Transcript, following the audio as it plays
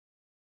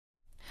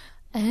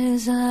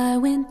As I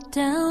went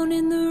down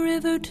in the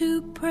river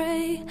to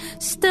pray,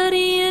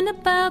 studying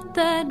about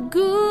that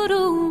good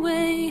old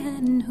way,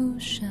 and who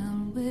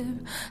shall wear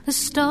the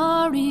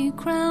starry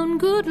crown?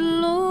 Good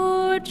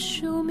Lord,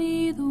 show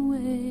me the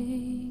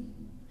way.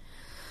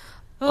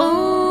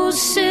 Oh,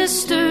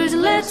 sisters,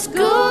 let's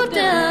go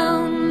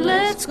down,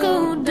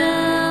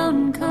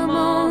 come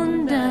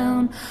on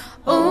down.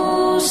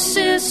 Oh,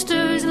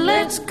 sisters,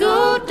 let's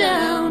go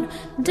down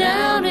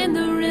in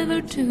the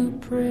river to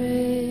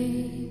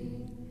pray.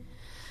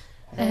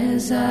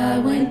 As I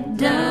went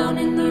down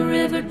in the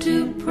river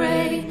to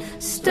pray,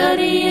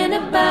 studying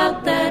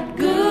about that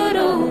good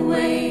old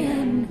way,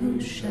 and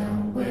who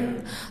shall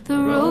wear the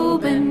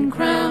robe and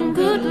crown?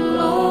 Good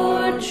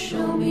Lord,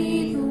 show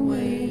me the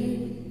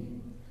way.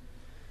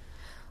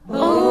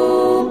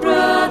 Oh,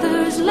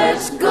 brothers,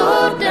 let's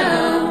go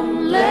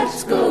down,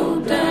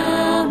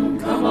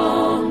 come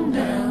on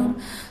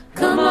down.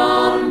 Come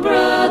on,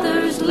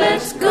 brothers,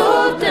 let's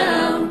go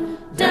down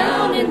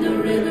in the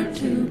river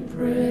to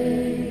pray.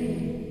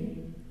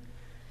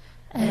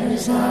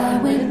 As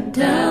I went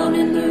down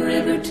in the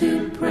river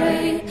to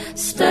pray,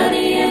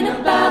 studying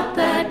about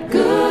that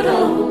good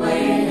old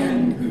way,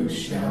 and who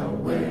shall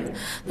wear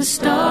the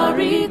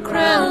starry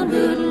crown?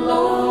 Good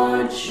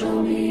Lord,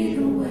 show me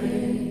the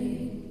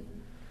way.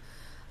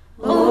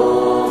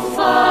 Oh,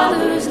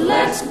 fathers,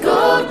 let's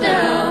go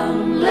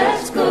down,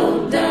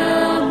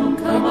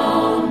 come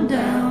on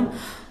down.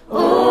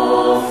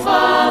 Oh,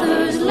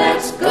 fathers,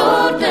 let's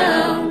go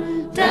down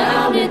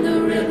in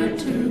the river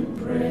to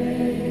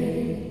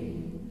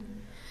pray.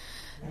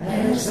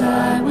 As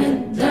I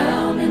went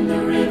down in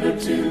the river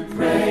to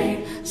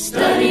pray,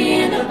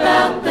 studying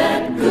about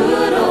that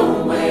good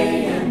old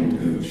way, and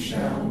who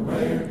shall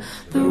wear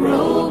the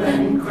robe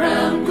and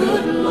crown?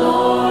 Good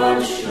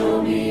Lord,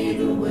 show me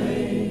the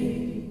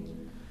way.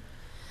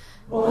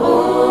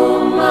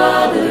 Oh,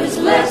 mothers,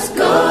 let's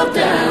go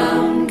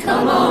down,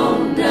 come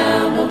on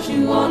down, don't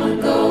you want to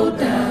go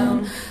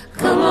down?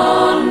 Come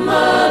on,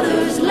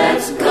 mothers,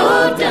 let's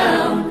go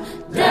down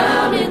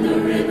in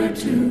the river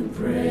to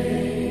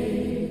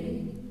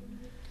pray.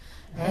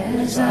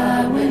 As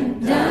I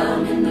went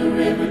down in the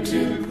river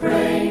to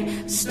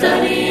pray,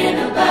 studying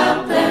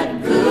about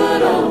that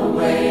good old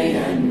way,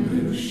 and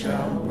who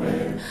shall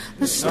wear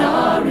the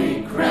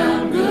starry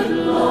crown?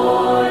 Good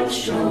Lord,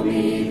 show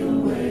me the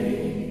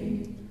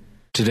way.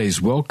 Today's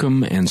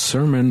welcome and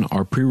sermon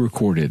are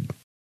pre-recorded.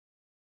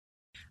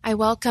 I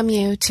welcome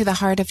you to the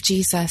heart of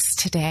Jesus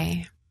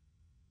today.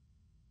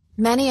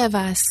 Many of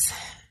us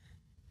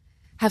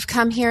have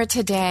come here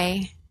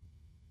today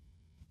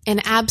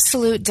in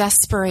absolute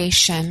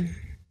desperation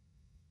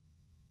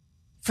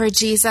for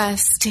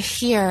Jesus to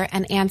hear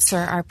and answer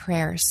our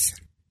prayers.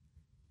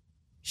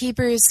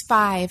 Hebrews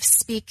 5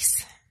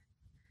 speaks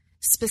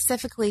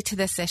specifically to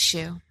this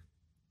issue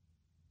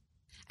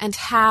and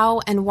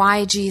how and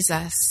why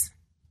Jesus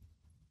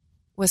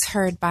was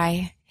heard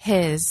by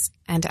his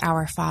and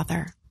our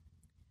Father.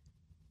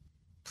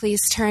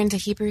 Please turn to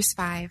Hebrews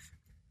 5,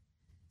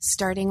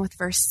 starting with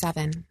verse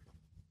 7.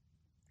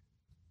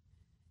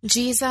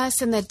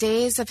 Jesus, in the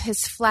days of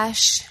his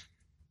flesh,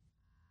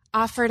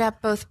 offered up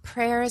both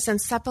prayers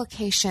and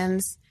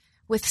supplications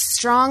with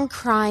strong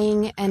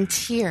crying and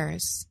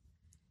tears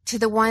to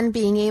the one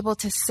being able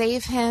to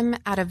save him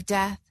out of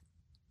death,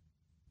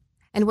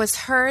 and was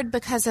heard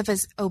because of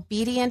his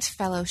obedient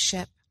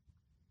fellowship.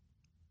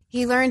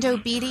 He learned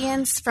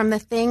obedience from the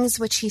things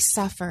which he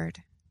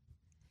suffered,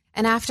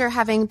 and after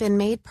having been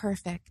made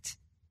perfect,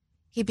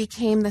 he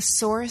became the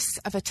source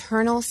of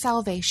eternal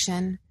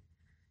salvation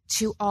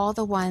to all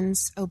the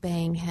ones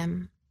obeying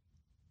him.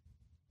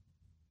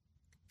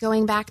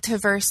 Going back to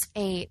verse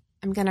 8,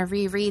 I'm going to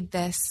reread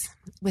this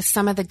with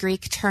some of the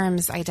Greek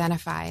terms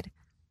identified.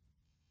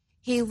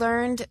 He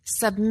learned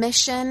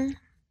submission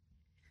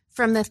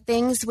from the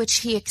things which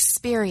he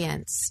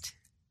experienced,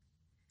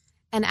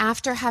 and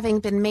after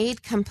having been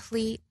made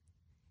complete,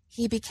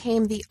 he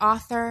became the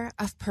author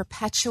of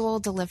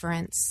perpetual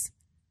deliverance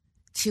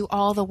to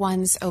all the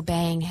ones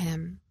obeying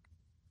him.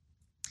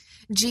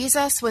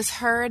 Jesus was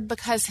heard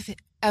because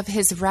of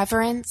his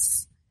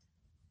reverence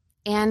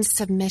and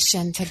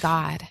submission to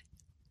God.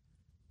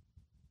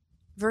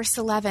 Verse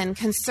 11,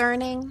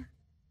 concerning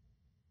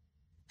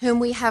whom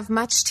we have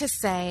much to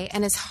say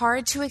and is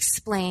hard to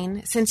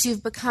explain, since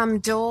you've become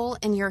dull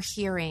in your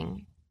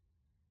hearing.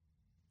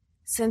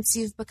 Since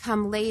you've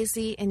become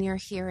lazy in your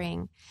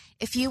hearing.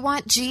 If you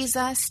want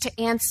Jesus to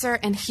answer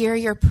and hear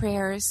your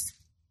prayers,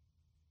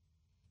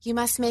 you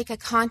must make a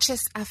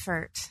conscious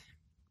effort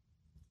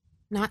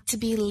not to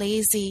be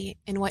lazy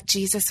in what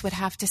Jesus would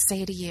have to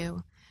say to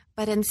you,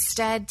 but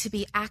instead to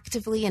be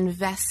actively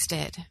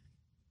invested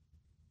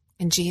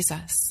in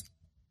Jesus.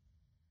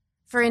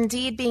 For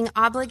indeed, being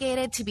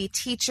obligated to be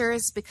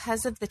teachers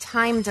because of the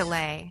time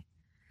delay,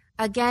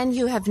 again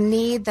you have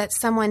need that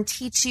someone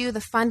teach you the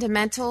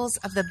fundamentals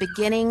of the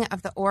beginning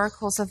of the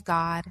oracles of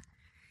God.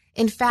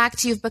 In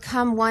fact, you've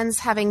become ones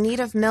having need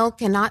of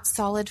milk and not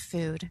solid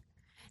food.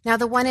 Now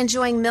the one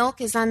enjoying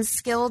milk is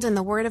unskilled in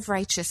the word of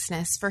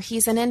righteousness, for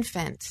he's an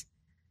infant.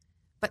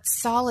 but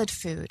solid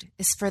food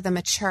is for the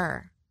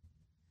mature.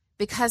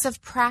 Because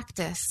of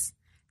practice,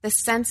 the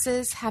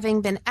senses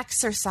having been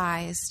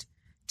exercised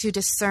to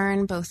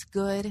discern both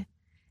good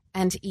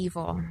and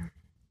evil.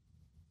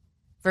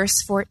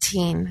 Verse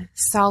 14,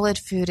 solid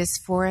food is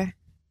for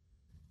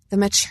the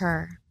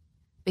mature.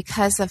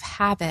 Because of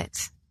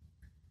habit,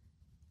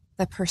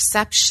 the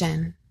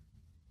perception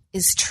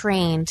is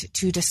trained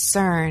to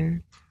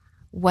discern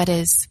what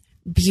is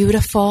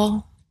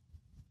beautiful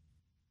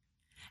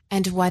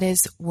and what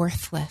is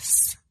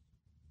worthless.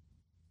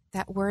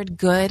 That word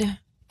good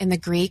in the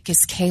Greek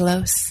is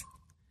kalos,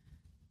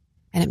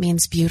 and it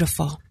means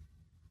beautiful.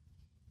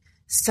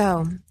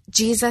 So,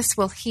 Jesus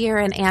will hear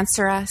and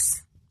answer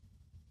us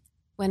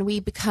when we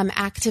become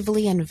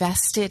actively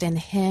invested in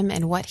Him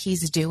and what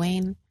He's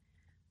doing,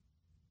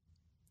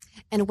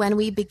 and when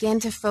we begin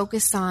to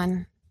focus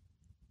on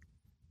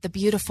the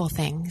beautiful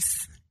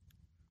things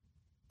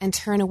and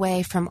turn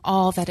away from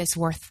all that is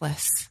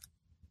worthless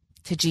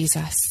to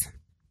Jesus.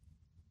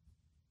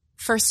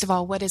 First of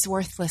all, what is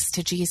worthless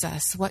to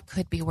Jesus? What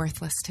could be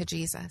worthless to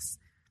Jesus?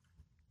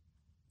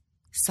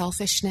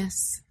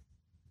 Selfishness,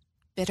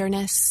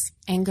 bitterness,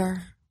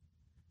 anger,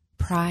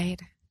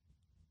 pride,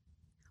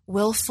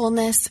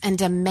 willfulness and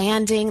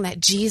demanding that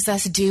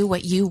Jesus do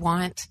what you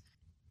want,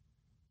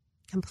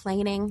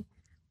 complaining,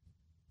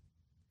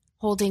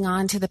 holding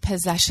on to the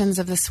possessions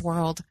of this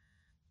world.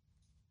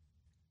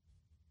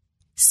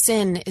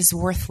 Sin is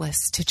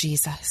worthless to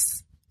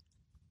Jesus.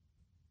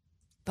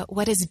 But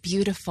what is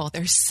beautiful?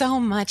 There's so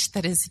much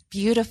that is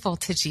beautiful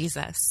to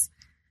Jesus.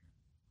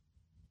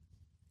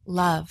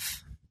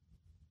 Love,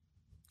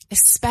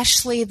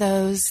 especially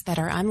those that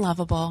are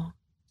unlovable,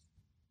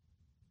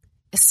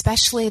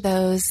 especially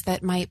those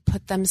that might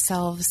put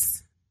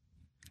themselves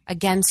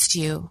against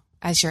you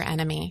as your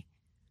enemy.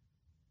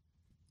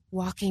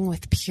 Walking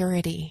with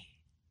purity,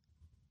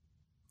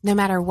 no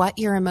matter what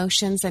your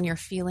emotions and your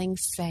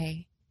feelings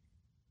say.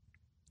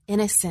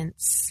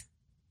 Innocence,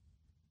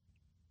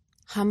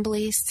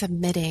 humbly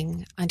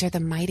submitting under the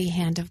mighty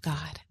hand of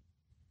God.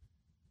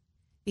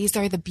 These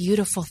are the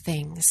beautiful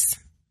things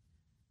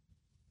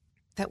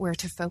that we're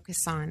to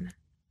focus on.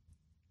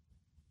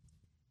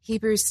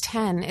 Hebrews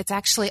 10, it's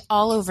actually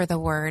all over the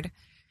word,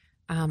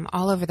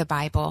 all over the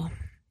Bible,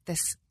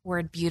 this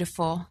word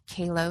beautiful,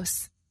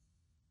 kalos.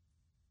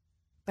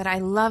 But I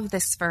love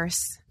this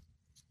verse,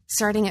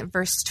 starting at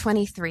verse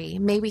 23.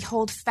 May we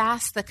hold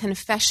fast the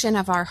confession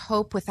of our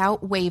hope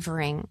without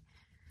wavering,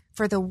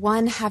 for the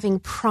one having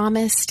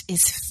promised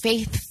is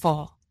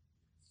faithful.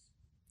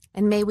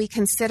 And may we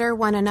consider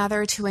one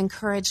another to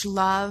encourage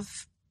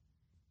love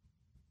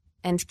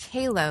and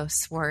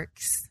kalos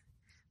works,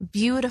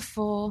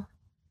 beautiful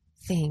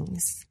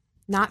things,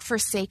 not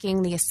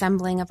forsaking the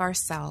assembling of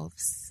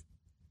ourselves,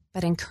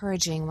 but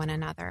encouraging one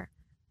another.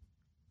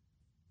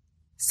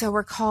 So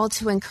we're called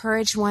to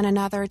encourage one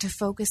another to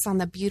focus on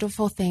the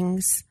beautiful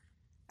things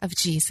of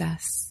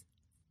Jesus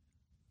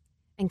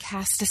and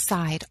cast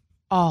aside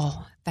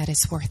all that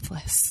is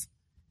worthless,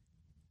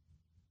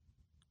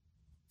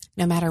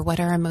 no matter what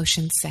our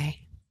emotions say.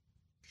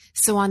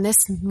 So on this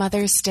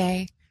Mother's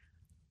Day,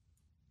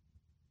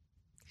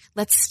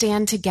 let's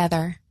stand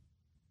together,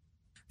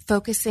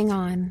 focusing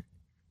on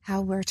how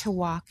we're to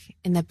walk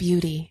in the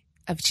beauty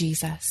of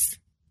Jesus.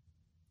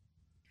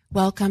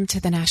 Welcome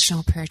to the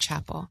National Prayer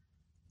Chapel.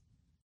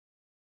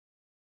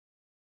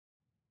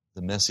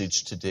 The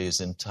message today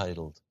is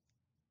entitled,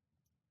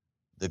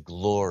 The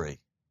Glory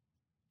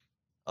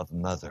of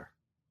Mother.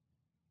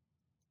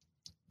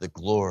 The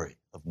Glory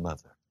of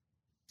Mother.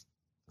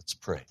 Let's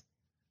pray.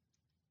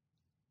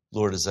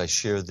 Lord, as I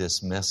share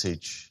this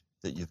message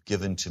that you've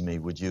given to me,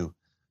 would you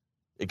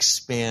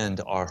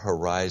expand our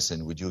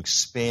horizon? Would you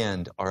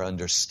expand our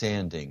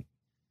understanding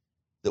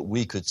that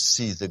we could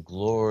see the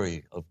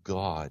glory of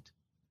God?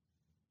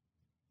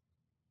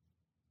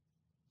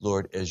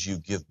 Lord, as you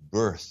give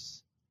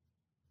birth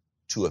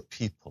to a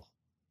people.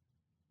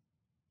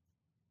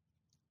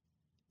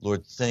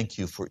 Lord, thank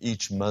you for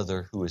each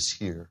mother who is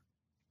here.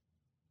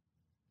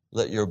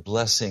 Let your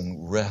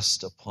blessing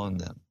rest upon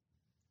them.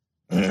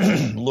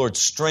 Lord,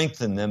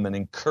 strengthen them and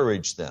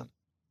encourage them.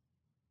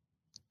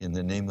 In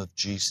the name of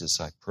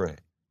Jesus, I pray.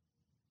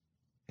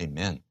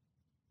 Amen.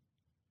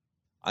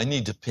 I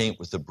need to paint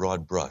with a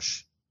broad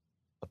brush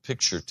a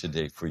picture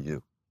today for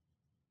you.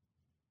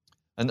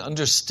 An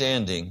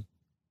understanding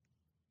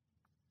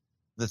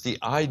that the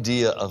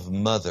idea of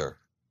mother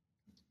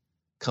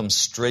comes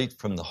straight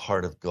from the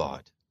heart of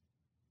God.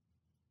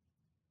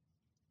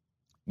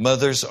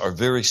 Mothers are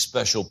very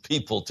special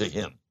people to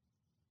Him.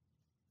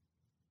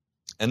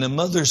 And a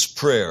mother's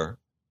prayer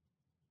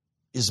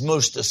is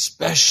most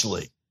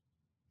especially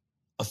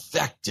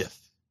effective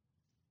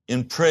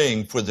in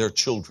praying for their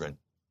children.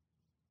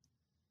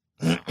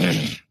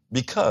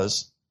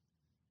 Because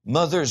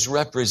mothers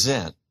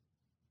represent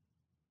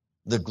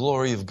the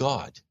glory of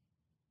God,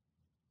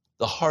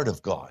 the heart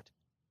of God.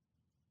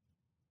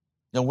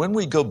 Now, when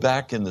we go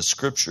back in the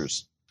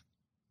scriptures,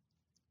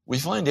 we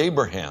find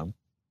Abraham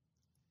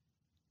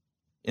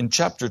in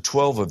chapter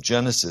 12 of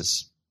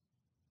Genesis.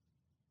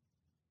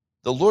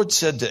 The Lord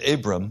said to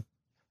Abram,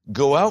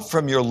 "Go out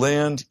from your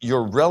land,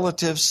 your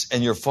relatives,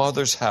 and your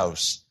father's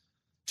house,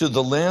 to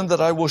the land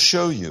that I will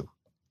show you.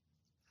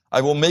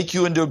 I will make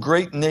you into a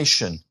great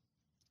nation.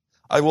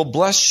 I will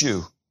bless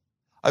you.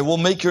 I will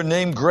make your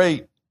name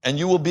great, and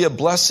you will be a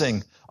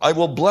blessing. I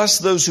will bless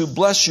those who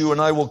bless you,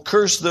 and I will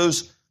curse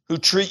those who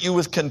treat you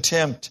with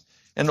contempt,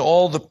 and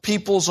all the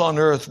peoples on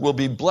earth will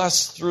be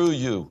blessed through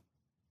you."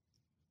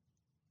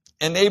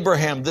 And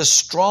Abraham, this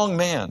strong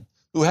man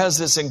who has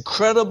this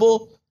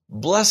incredible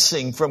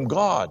blessing from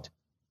God,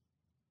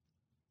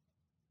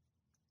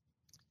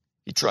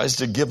 he tries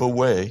to give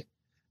away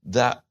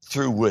that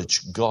through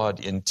which God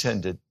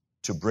intended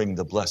to bring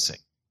the blessing.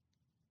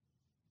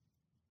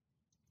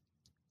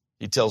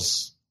 He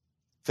tells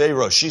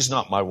Pharaoh, "She's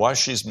not my wife,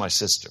 she's my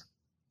sister.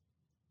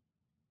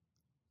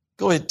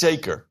 Go ahead,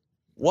 take her."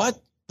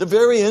 What? The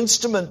very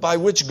instrument by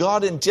which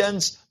God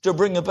intends to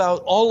bring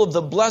about all of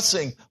the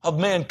blessing of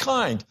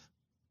mankind.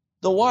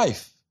 The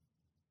wife,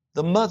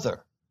 the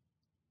mother.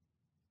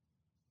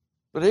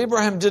 But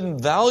Abraham didn't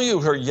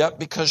value her yet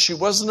because she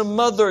wasn't a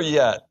mother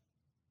yet.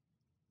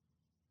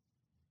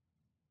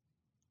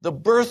 The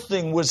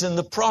birthing was in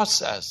the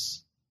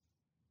process.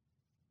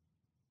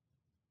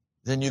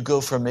 Then you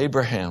go from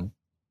Abraham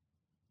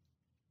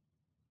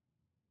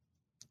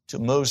to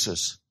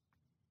Moses.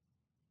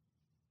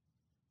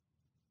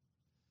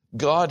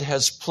 God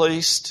has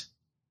placed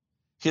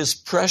his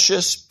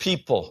precious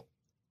people,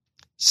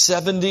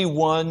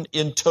 71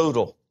 in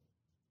total,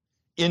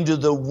 into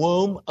the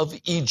womb of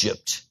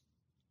Egypt.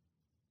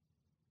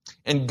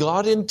 And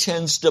God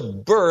intends to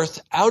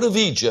birth out of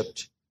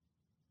Egypt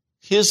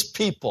his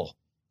people.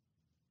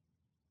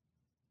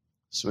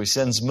 So he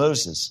sends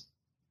Moses.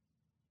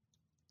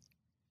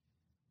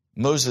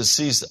 Moses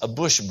sees a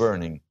bush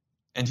burning,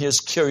 and his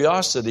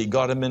curiosity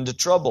got him into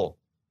trouble.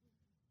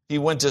 He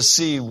went to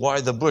see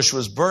why the bush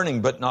was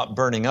burning but not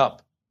burning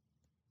up.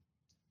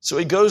 So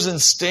he goes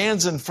and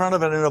stands in front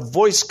of it, and a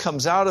voice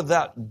comes out of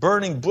that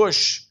burning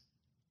bush.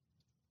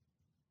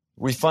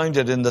 We find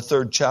it in the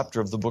 3rd chapter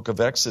of the book of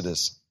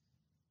Exodus.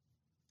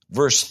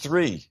 Verse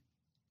 3.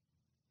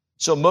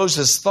 So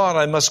Moses thought,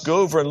 "I must go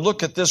over and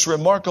look at this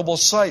remarkable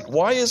sight.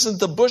 Why isn't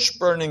the bush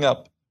burning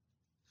up?"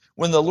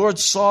 When the Lord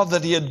saw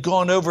that he had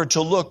gone over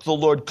to look, the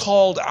Lord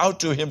called out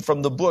to him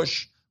from the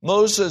bush,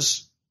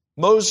 "Moses,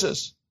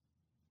 Moses."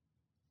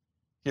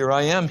 "Here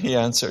I am," he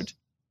answered.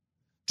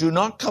 "Do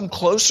not come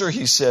closer,"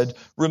 he said.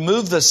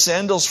 "Remove the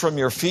sandals from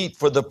your feet,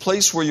 for the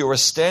place where you are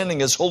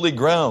standing is holy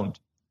ground."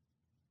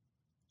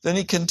 Then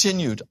he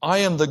continued, "I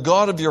am the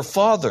God of your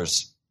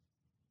fathers,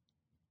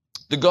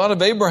 the God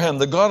of Abraham,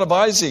 the God of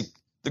Isaac,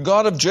 the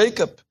God of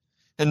Jacob."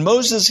 And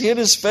Moses hid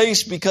his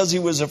face because he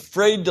was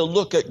afraid to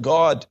look at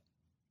God.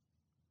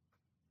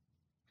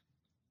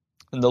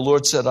 And the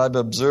Lord said, "I've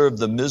observed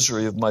the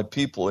misery of my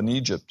people in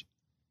Egypt,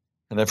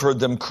 and I've heard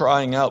them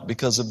crying out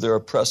because of their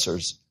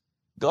oppressors."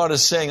 God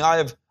is saying,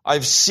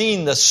 I've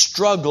seen the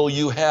struggle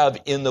you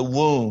have in the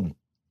womb,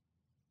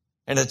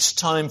 and it's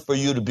time for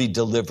you to be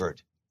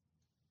delivered.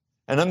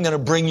 And I'm going to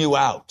bring you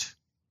out.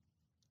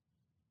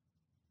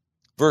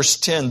 Verse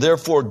 10,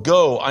 "Therefore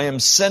go, I am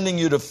sending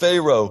you to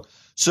Pharaoh,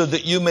 so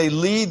that you may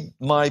lead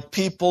my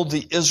people,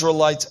 the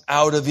Israelites,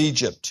 out of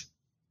Egypt."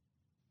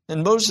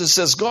 And Moses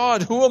says,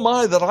 "God, who am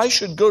I that I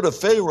should go to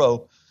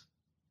Pharaoh,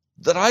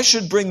 that I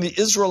should bring the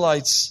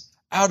Israelites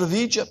out of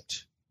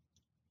Egypt?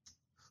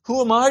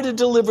 Who am I to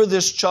deliver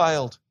this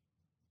child?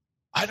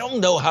 I don't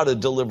know how to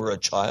deliver a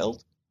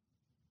child."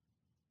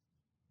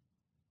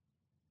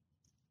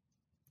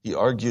 He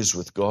argues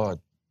with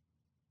God,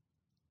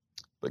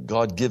 but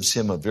God gives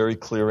him a very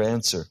clear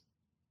answer.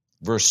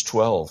 Verse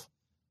 12,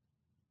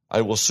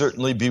 "I will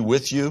certainly be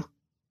with you,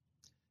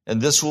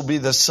 and this will be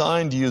the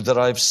sign to you that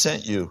I have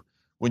sent you.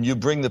 When you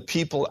bring the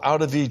people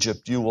out of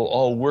Egypt, you will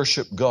all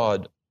worship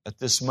God at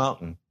this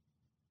mountain."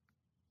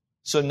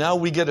 So now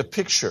we get a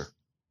picture.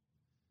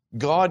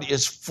 God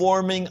is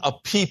forming a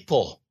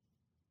people,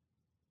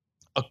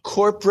 a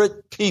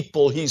corporate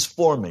people he's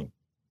forming.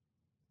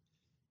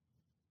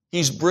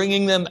 He's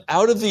bringing them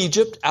out of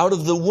Egypt, out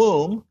of the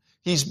womb.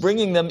 He's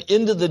bringing them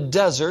into the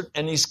desert,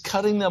 and he's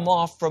cutting them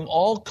off from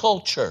all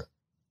culture.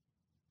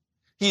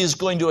 He is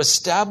going to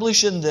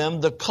establish in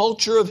them the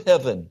culture of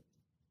heaven.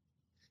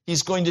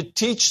 He's going to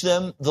teach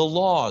them the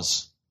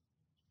laws.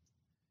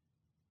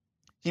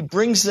 He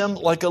brings them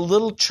like a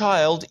little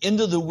child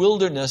into the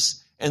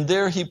wilderness, and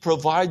there he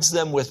provides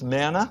them with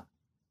manna.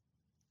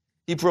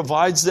 He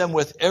provides them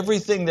with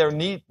everything they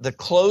need. The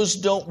clothes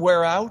don't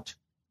wear out.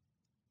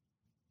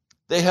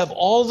 They have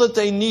all that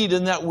they need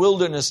in that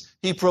wilderness.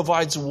 He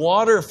provides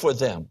water for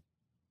them.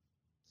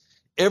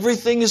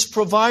 Everything is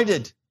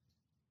provided.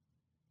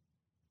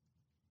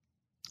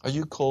 Are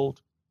you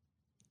cold?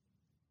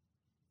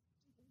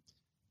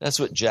 That's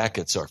what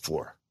jackets are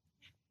for.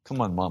 Come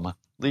on, Mama.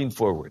 Lean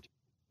forward.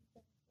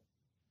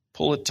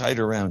 Pull it tight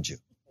around you.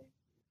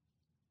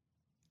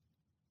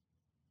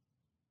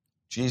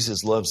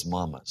 Jesus loves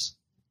mamas.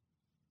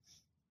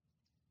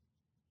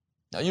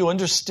 Now you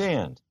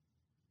understand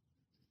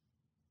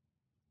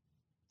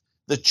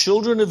the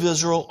children of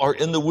Israel are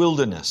in the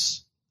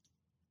wilderness.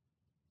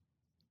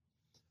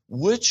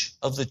 Which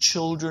of the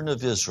children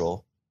of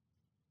Israel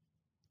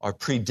are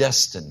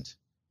predestined?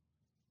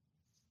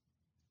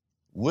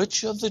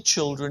 Which of the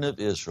children of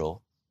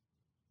Israel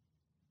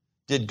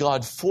did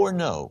God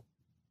foreknow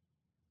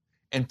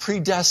and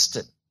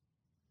predestine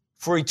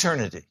for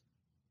eternity?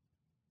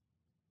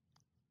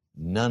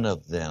 None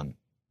of them.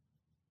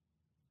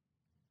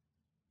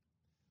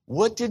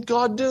 What did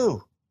God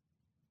do?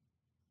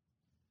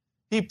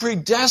 He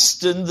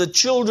predestined the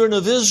children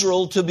of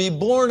Israel to be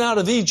born out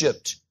of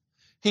Egypt.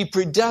 He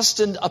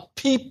predestined a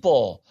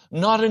people,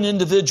 not an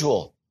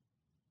individual.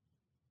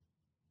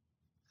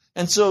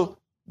 And so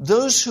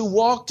those who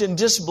walked in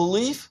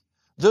disbelief,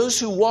 those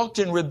who walked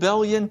in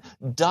rebellion,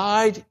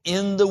 died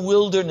in the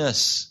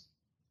wilderness.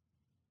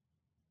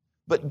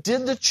 But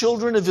did the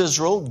children of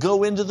Israel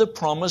go into the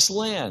promised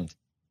land?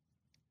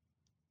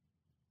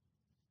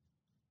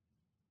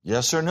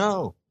 Yes or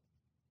no?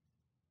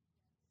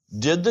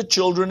 Did the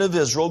children of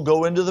Israel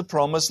go into the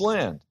promised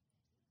land?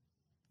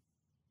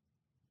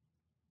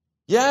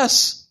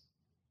 Yes.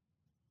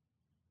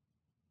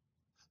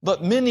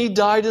 But many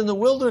died in the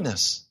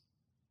wilderness.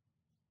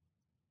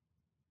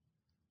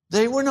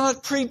 They were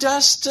not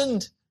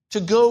predestined to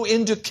go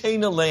into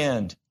Canaan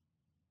land.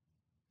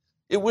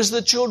 It was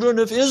the children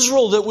of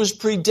Israel that was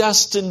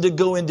predestined to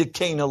go into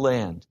Canaan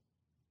land.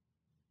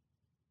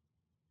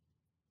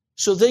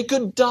 So they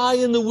could die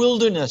in the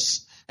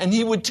wilderness, and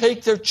He would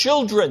take their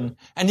children,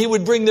 and He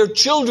would bring their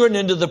children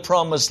into the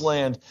promised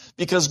land,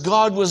 because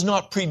God was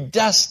not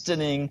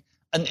predestining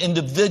an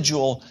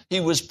individual.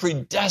 He was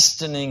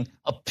predestining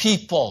a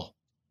people.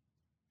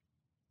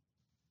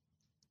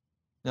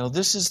 Now,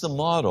 this is the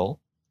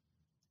model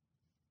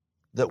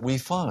that we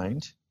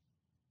find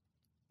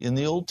in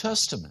the Old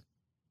Testament.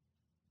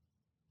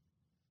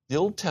 The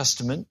Old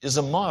Testament is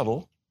a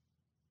model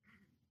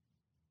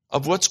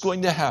of what's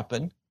going to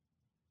happen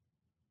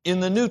in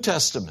the New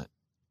Testament.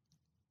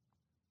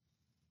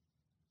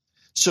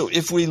 So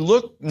if we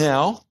look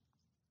now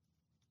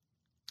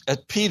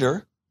at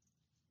Peter,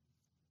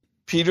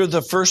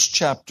 the first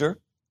chapter,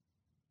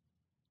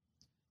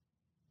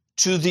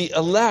 to the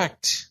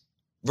elect,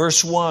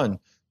 verse 1,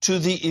 to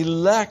the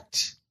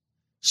elect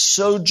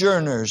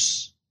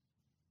sojourners,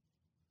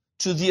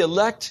 to the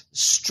elect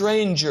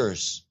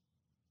strangers,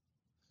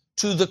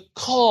 to the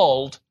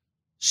called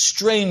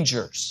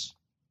strangers.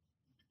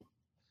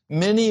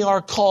 Many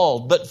are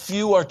called, but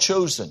few are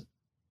chosen.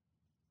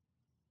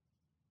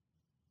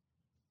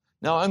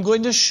 Now, I'm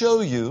going to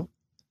show you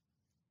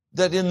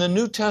that in the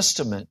New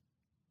Testament,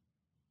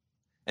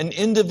 an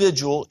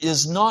individual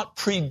is not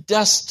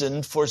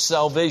predestined for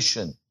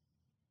salvation.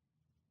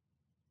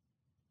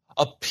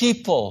 A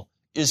people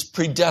is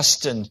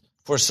predestined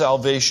for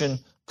salvation,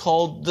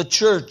 called the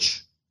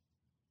church.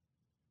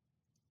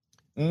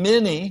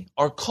 Many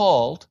are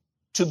called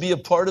to be a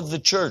part of the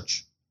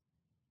church,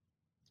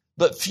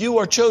 but few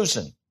are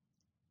chosen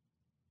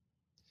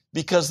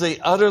because they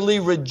utterly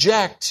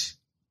reject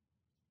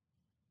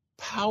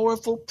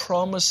powerful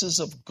promises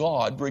of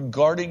God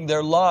regarding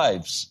their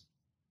lives.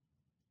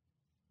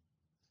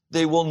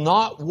 They will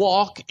not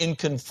walk in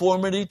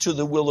conformity to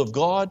the will of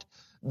God.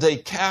 They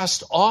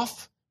cast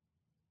off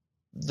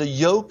the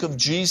yoke of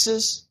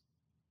Jesus.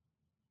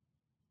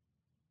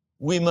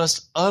 We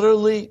must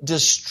utterly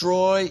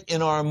destroy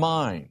in our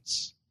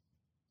minds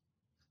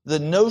the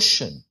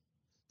notion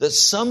that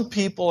some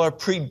people are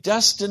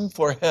predestined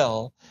for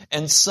hell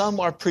and some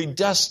are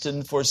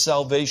predestined for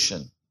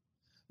salvation.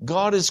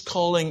 God is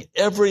calling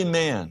every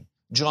man,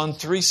 John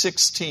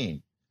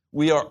 3:16.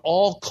 We are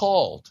all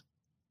called,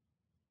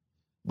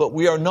 but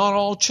we are not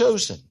all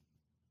chosen.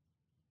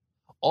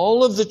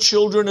 All of the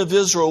children of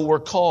Israel were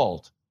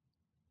called,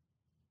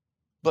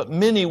 but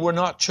many were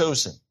not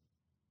chosen.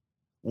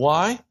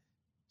 Why?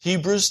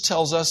 Hebrews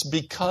tells us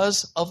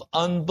because of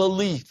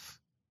unbelief.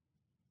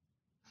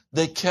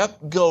 They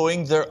kept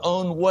going their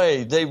own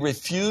way. They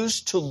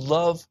refused to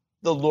love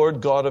the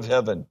Lord God of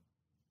heaven.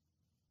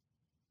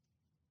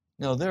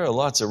 Now, there are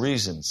lots of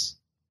reasons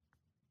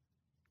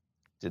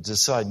to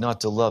decide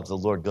not to love the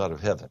Lord God of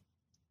heaven.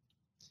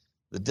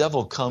 The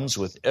devil comes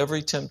with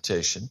every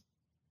temptation,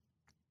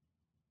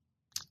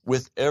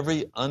 with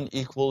every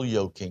unequal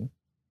yoking,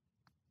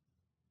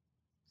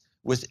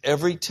 with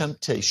every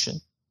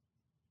temptation,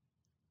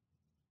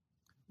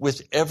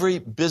 with every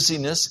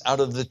busyness out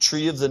of the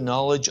tree of the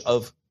knowledge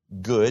of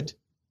good.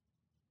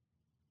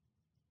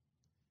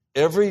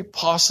 Every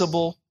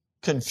possible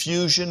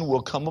confusion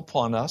will come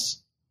upon us.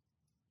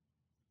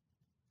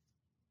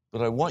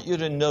 But I want you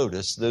to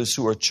notice those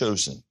who are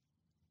chosen.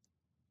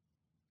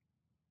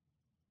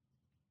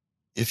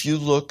 If you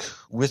look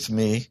with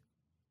me,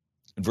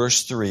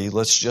 verse 3,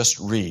 let's just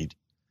read.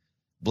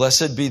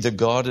 Blessed be the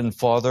God and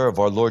Father of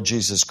our Lord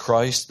Jesus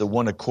Christ, the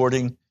one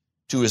according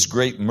to His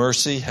great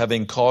mercy,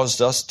 having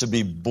caused us to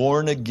be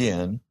born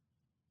again,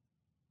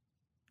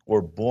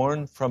 or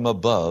born from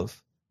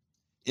above,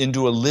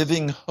 into a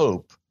living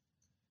hope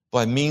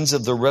by means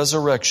of the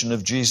resurrection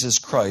of Jesus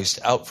Christ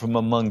out from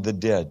among the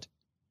dead,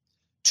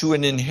 to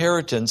an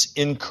inheritance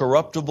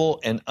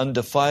incorruptible and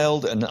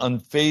undefiled and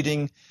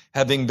unfading,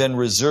 having been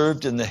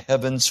reserved in the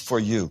heavens for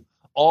you.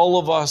 All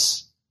of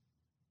us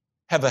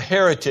have a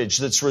heritage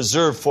that's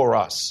reserved for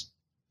us.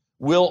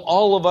 Will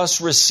all of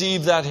us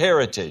receive that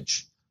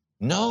heritage?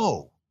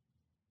 No.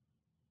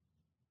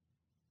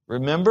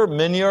 Remember,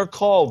 many are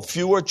called,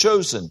 few are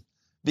chosen,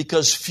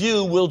 because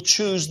few will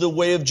choose the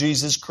way of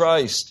Jesus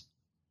Christ.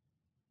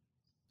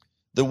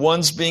 The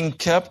ones being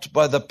kept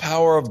by the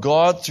power of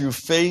God through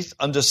faith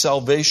unto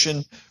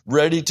salvation,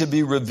 ready to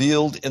be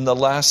revealed in the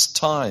last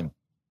time.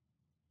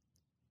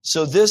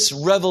 So this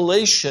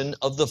revelation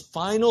of the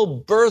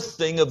final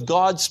birthing of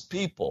God's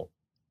people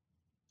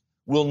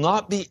will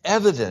not be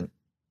evident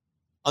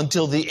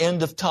until the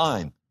end of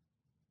time.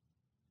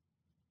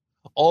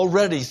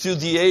 Already through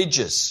the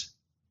ages,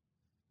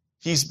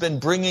 He's been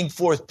bringing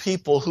forth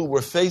people who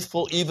were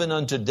faithful even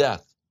unto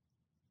death.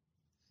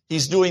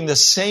 He's doing the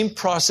same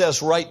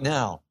process right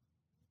now.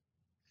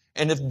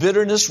 And if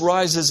bitterness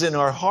rises in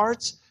our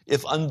hearts,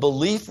 if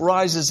unbelief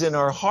rises in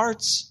our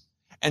hearts,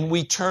 and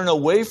we turn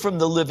away from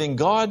the living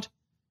God,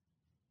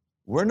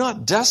 we're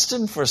not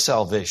destined for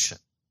salvation.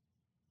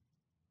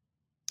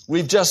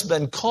 We've just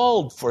been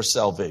called for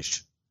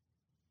salvation.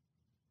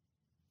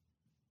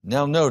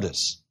 Now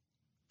notice,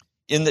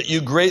 in that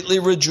you greatly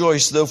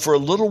rejoice, though for a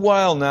little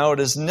while now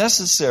it is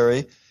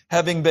necessary,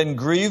 having been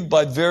grieved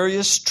by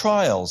various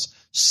trials.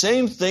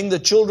 Same thing the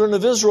children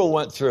of Israel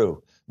went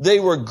through. They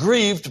were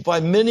grieved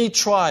by many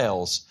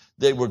trials.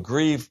 They were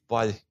grieved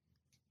by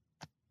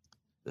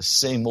the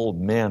same old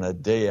manna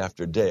day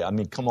after day. I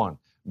mean, come on.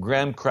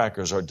 Graham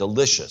crackers are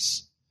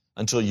delicious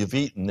until you've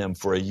eaten them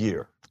for a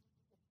year.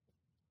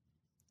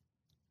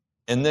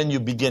 And then you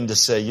begin to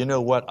say, you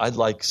know what? I'd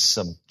like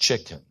some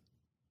chicken.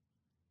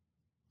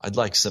 I'd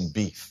like some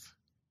beef.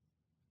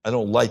 I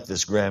don't like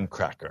this graham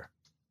cracker.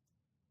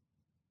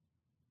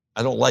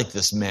 I don't like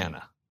this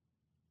manna.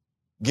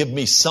 Give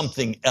me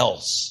something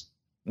else.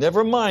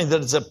 Never mind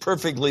that it's a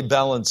perfectly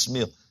balanced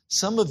meal.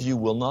 Some of you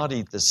will not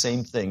eat the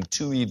same thing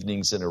 2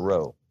 evenings in a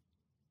row.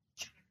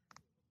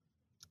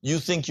 You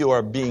think you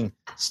are being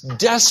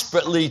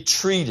desperately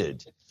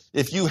treated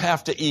if you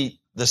have to eat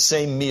the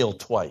same meal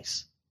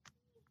twice.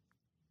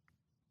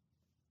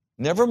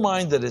 Never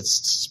mind that it's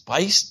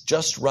spiced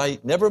just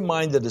right. Never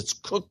mind that it's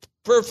cooked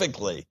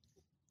perfectly.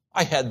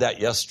 I had that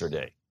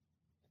yesterday.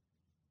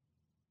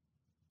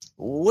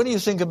 What do you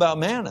think about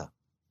manna?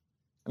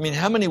 I mean,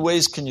 how many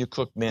ways can you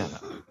cook manna?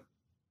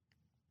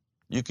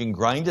 You can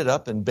grind it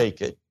up and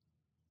bake it.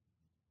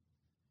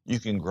 You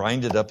can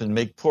grind it up and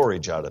make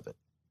porridge out of it.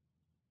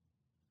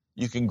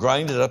 You can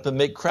grind it up and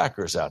make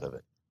crackers out of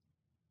it.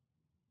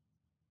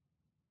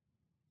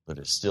 But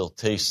it still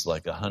tastes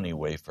like a honey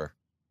wafer.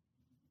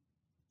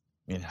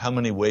 I mean, how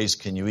many ways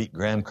can you eat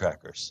graham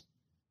crackers?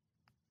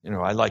 You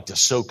know, I like to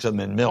soak them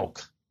in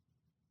milk.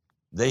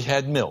 They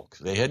had milk.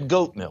 They had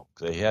goat milk.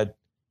 They had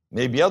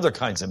maybe other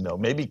kinds of milk.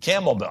 Maybe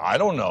camel milk. I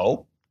don't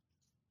know.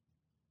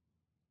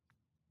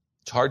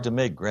 It's hard to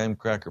make graham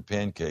cracker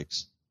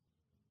pancakes.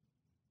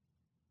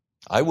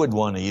 I would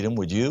want to eat them.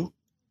 Would you?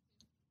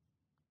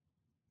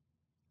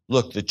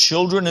 Look, the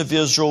children of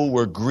Israel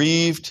were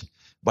grieved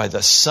by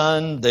the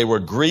sun. They were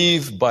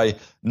grieved by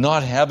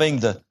not having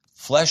the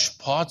flesh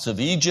pots of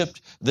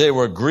Egypt. They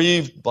were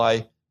grieved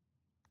by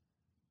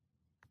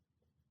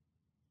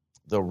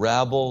the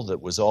rabble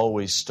that was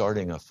always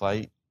starting a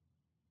fight.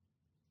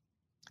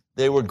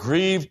 They were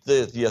grieved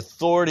the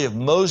authority of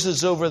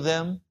Moses over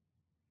them.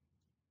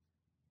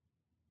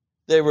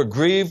 They were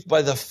grieved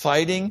by the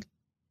fighting.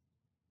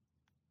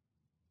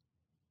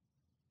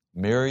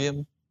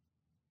 Miriam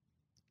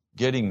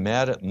getting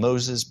mad at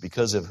Moses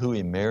because of who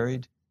he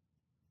married.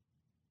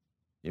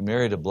 He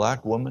married a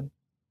black woman,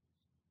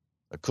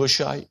 a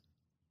Cushite,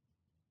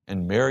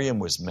 and Miriam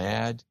was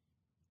mad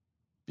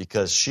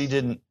because she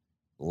didn't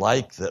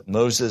like that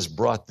Moses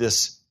brought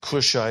this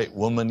Cushite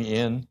woman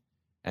in,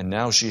 and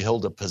now she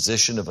held a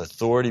position of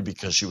authority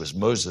because she was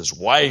Moses'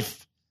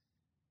 wife.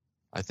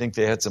 I think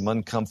they had some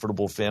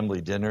uncomfortable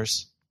family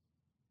dinners.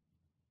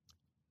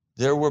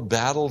 There were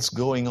battles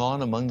going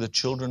on among the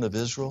children of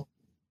Israel.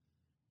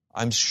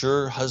 I'm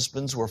sure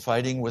husbands were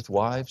fighting with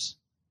wives.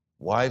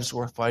 Wives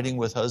were fighting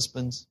with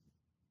husbands.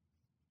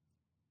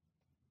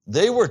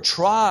 They were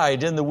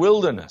tried in the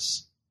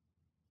wilderness.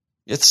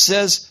 It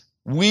says,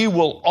 we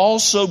will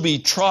also be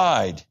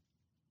tried.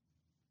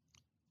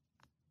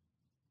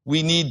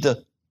 We need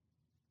the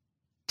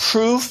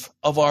proof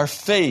of our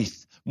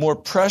faith, more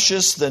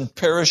precious than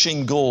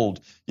perishing gold,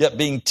 yet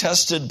being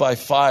tested by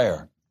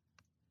fire.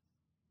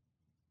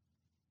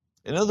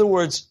 In other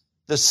words,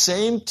 the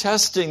same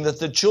testing that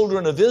the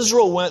children of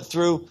Israel went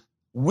through,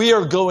 we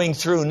are going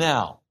through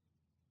now.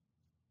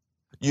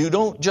 You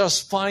don't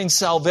just find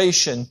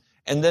salvation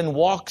and then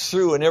walk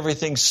through and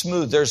everything's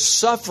smooth. There's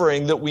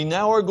suffering that we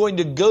now are going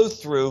to go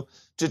through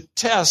to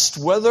test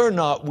whether or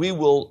not we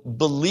will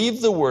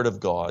believe the Word of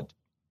God,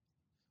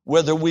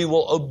 whether we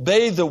will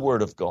obey the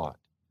Word of God,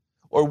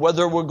 or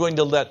whether we're going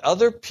to let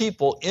other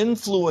people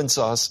influence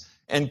us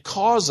and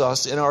cause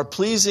us in our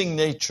pleasing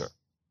nature.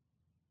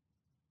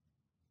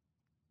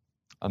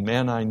 a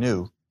man I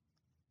knew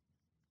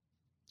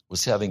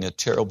was having a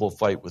terrible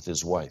fight with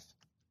his wife.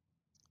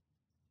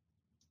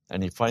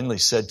 And he finally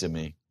said to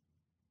me,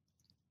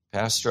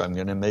 Pastor, I'm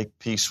going to make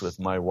peace with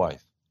my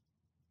wife.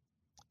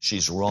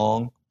 She's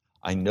wrong.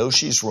 I know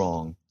she's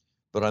wrong,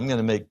 but I'm going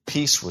to make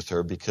peace with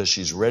her because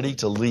she's ready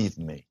to leave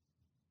me.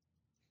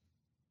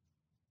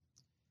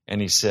 And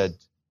he said,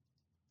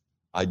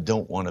 I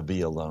don't want to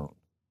be alone.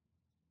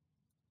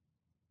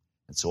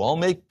 And so I'll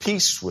make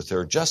peace with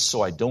her just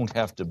so I don't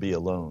have to be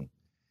alone.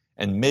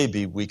 And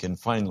maybe we can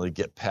finally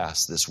get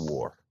past this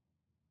war.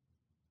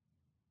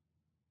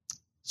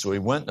 So he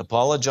went and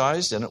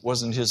apologized, and it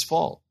wasn't his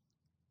fault.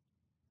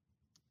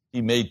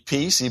 He made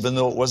peace even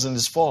though it wasn't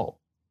his fault.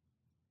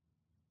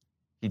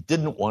 He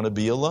didn't want to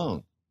be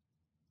alone.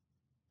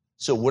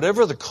 So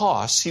whatever the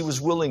cost, he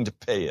was willing to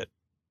pay it.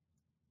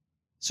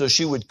 So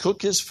she would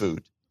cook his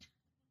food.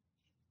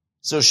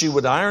 So she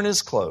would iron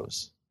his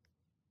clothes.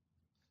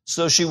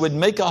 So she would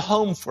make a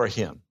home for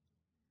him.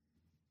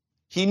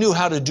 He knew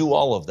how to do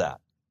all of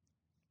that.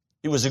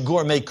 He was a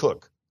gourmet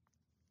cook.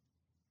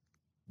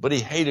 But he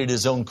hated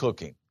his own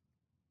cooking.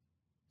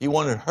 He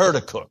wanted her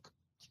to cook.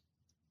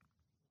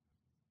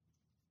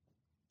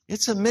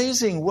 It's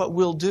amazing what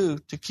we'll do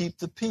to keep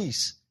the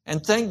peace.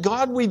 And thank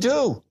God we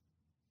do.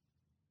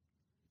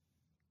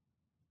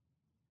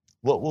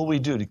 What will we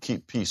do to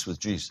keep peace with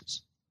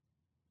Jesus?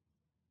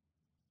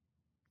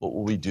 What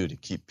will we do to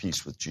keep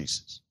peace with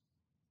Jesus?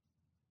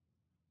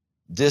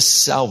 This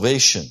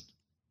salvation,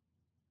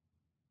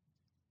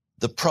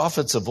 the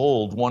prophets of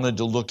old wanted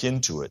to look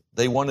into it.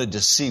 They wanted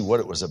to see what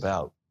it was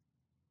about.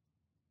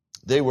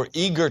 They were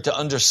eager to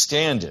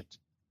understand it.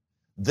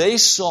 They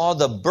saw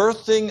the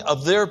birthing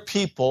of their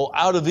people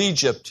out of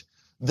Egypt.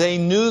 They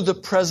knew the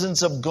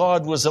presence of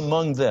God was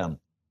among them.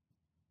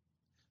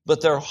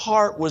 But their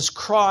heart was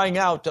crying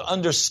out to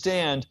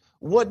understand,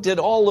 what did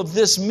all of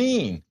this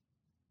mean?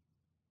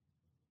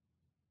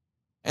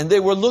 And they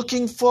were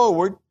looking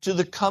forward to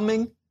the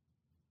coming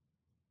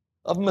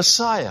of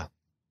Messiah.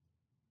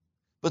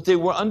 But they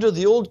were under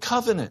the old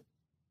covenant.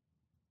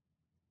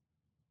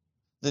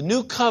 The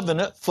new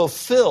covenant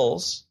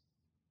fulfills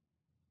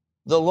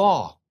the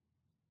law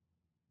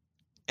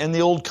and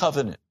the old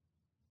covenant.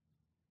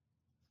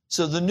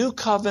 So the new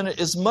covenant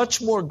is much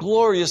more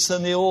glorious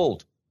than the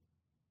old.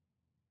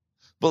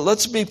 But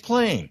let's be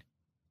plain.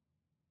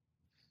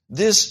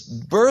 This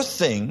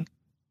birthing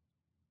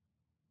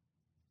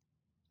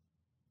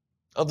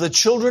of the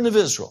children of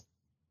Israel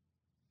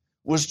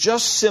was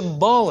just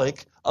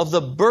symbolic of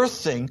the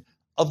birthing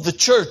of the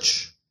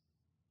church.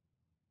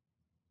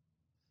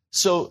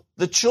 So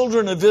the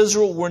children of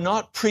Israel were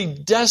not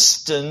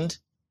predestined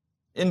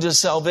into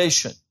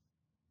salvation.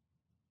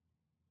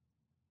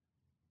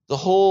 The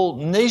whole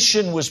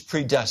nation was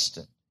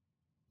predestined.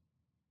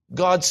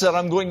 God said,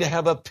 I'm going to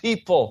have a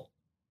people.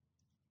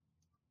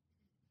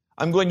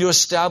 I'm going to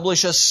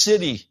establish a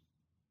city.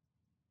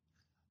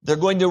 They're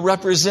going to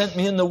represent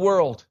me in the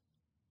world.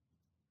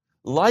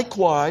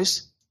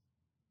 Likewise,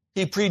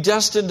 He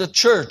predestined a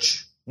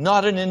church,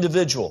 not an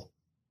individual.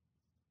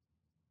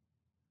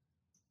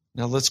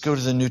 Now let's go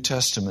to the New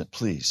Testament,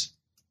 please.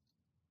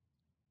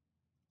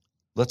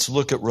 Let's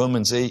look at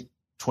Romans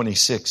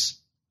 8:26.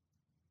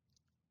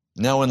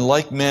 Now in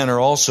like manner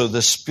also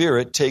the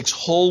Spirit takes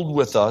hold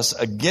with us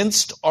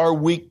against our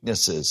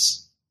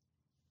weaknesses.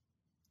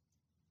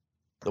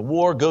 The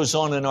war goes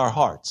on in our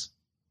hearts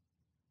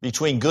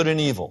between good and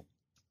evil.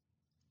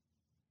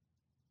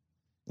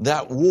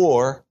 That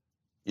war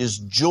is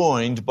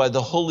joined by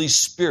the Holy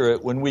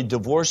Spirit when we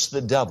divorce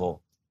the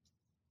devil.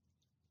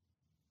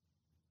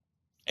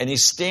 And He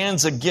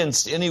stands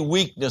against any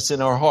weakness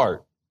in our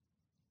heart.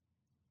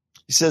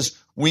 He says,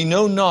 we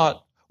know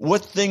not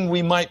what thing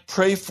we might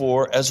pray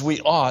for as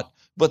we ought,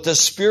 but the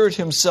Spirit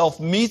Himself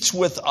meets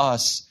with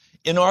us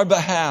in our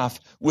behalf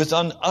with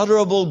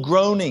unutterable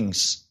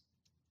groanings.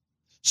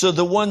 So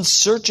the one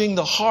searching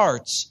the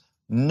hearts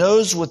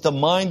knows what the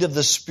mind of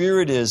the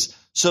Spirit is,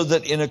 so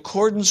that in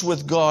accordance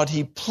with God,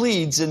 He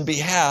pleads in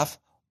behalf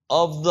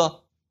of the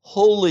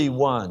holy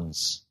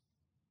ones,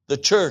 the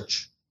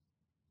church.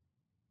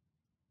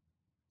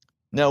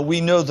 Now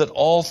we know that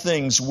all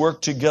things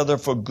work together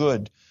for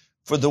good,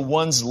 for the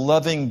ones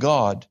loving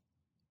God,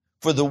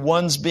 for the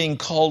ones being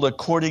called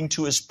according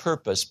to His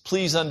purpose.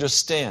 Please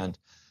understand,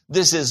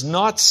 this is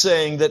not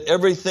saying that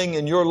everything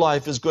in your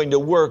life is going to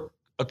work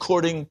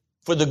according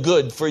for the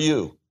good for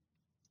you.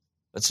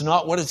 That's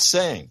not what it's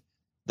saying.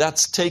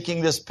 That's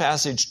taking this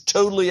passage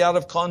totally out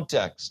of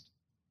context.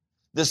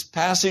 This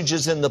passage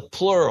is in the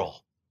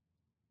plural.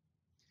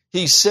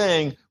 He's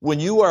saying when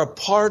you are a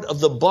part of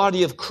the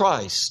body of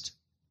Christ,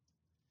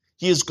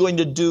 He is going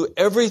to do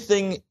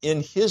everything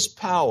in His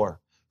power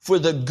for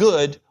the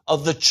good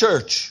of the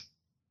church.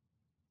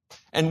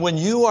 And when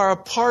you are a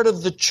part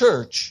of the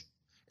church,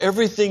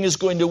 everything is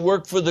going to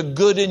work for the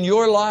good in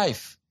your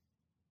life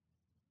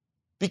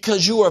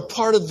because you are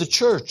part of the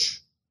church.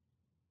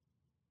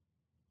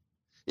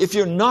 If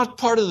you're not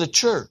part of the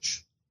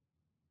church,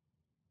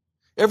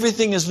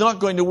 everything is not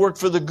going to work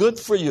for the good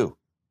for you.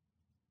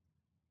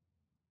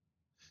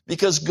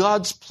 Because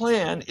God's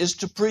plan is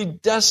to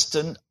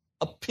predestine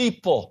a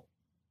people,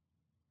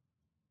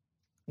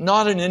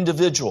 not an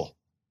individual.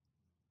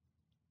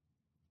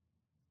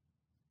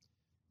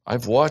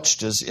 I've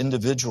watched as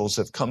individuals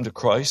have come to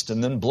Christ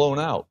and then blown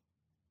out.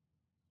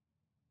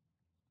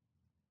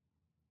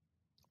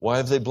 Why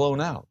have they blown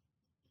out?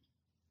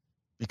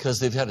 Because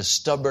they've had a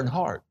stubborn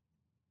heart,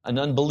 an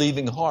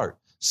unbelieving heart.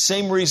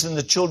 Same reason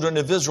the children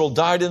of Israel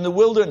died in the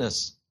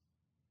wilderness.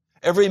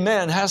 Every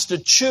man has to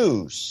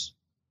choose.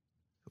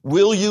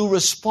 Will you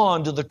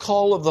respond to the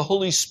call of the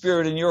Holy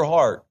Spirit in your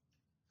heart?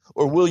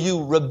 Or will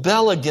you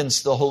rebel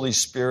against the Holy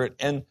Spirit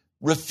and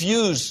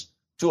refuse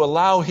to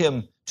allow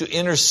Him to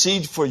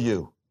intercede for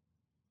you?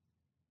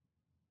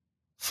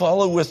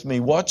 Follow with me.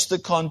 Watch the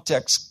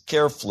context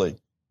carefully.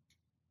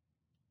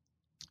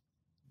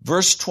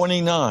 Verse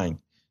 29,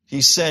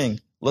 he's saying,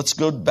 let's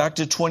go back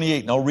to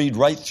 28, and I'll read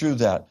right through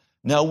that.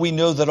 Now we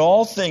know that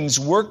all things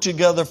work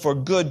together for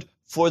good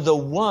for the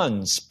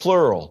ones,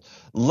 plural,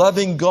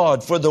 loving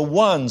God, for the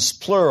ones,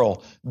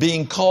 plural,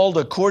 being called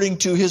according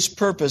to His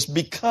purpose,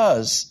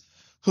 because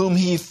whom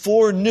He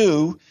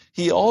foreknew,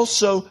 He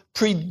also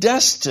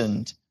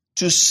predestined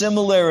to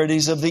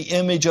similarities of the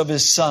image of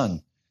His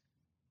Son.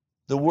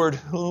 The word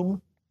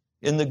whom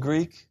in the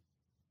Greek,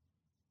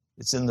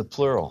 it's in the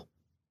plural,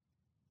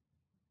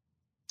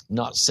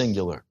 not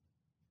singular.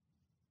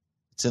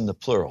 It's in the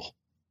plural.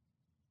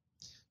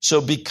 So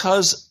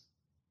because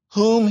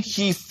whom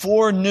He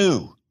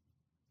foreknew,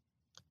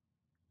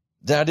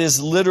 that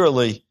is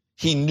literally,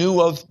 He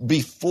knew of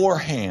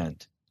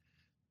beforehand,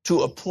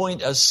 to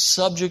appoint as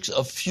subjects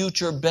of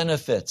future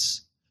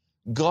benefits.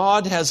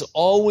 God has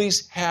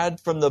always had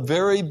from the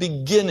very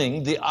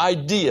beginning the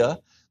idea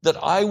that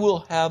I will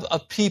have a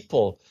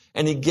people.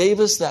 And He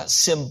gave us that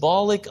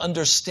symbolic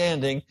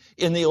understanding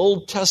in the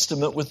Old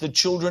Testament with the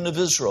children of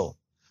Israel.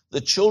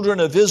 The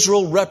children of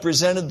Israel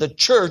represented the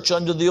church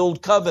under the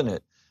Old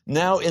Covenant.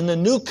 Now in the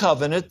New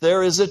Covenant,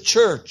 there is a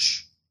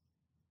church.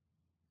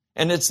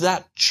 And it's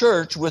that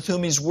church with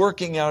whom He's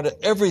working out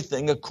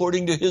everything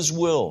according to His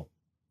will.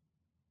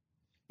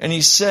 And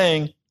He's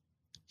saying,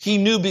 He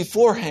knew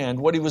beforehand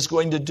what He was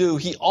going to do.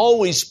 He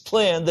always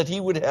planned that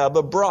He would have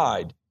a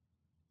bride.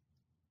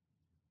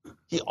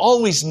 He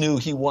always knew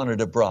He wanted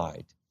a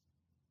bride.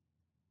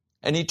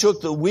 And He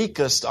took the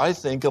weakest, I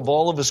think, of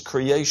all of His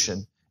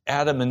creation,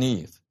 Adam and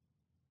Eve.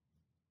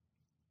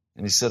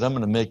 And He said, I'm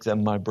going to make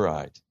them my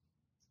bride.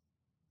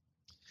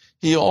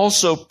 He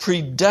also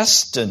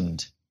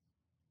predestined.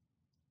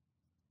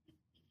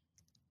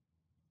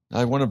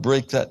 I want to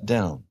break that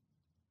down.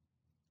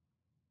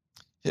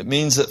 It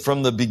means that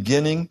from the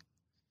beginning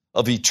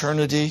of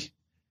eternity,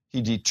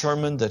 He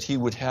determined that He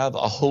would have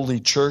a holy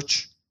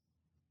church,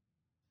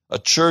 a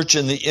church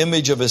in the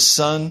image of His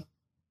Son.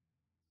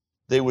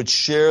 They would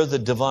share the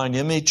divine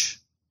image.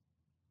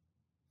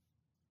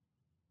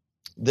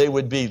 They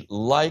would be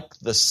like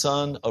the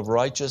Son of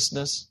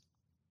righteousness.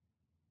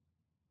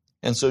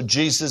 And so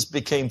Jesus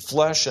became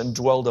flesh and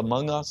dwelled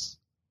among us,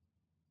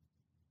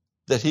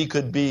 that He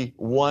could be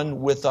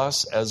one with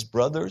us as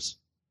brothers.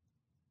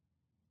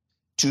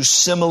 To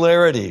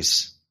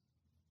similarities,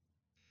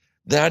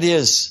 that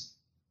is,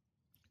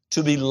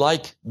 to be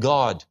like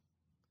God,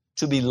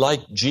 to be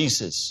like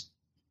Jesus,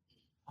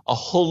 a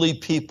holy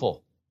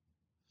people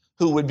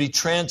who would be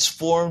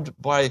transformed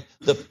by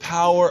the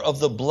power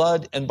of the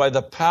blood and by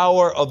the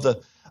power of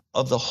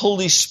the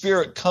Holy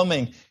Spirit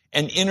coming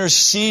and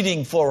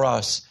interceding for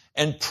us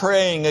and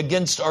praying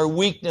against our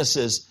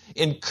weaknesses,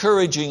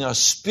 encouraging us,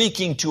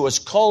 speaking to us,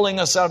 calling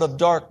us out of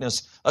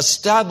darkness,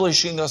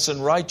 establishing us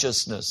in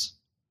righteousness.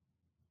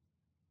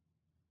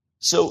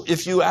 So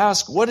if you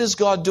ask, what is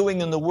God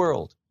doing in the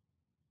world?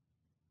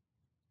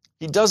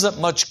 He doesn't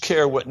much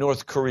care what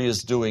North Korea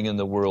is doing in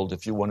the world,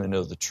 if you want to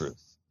know the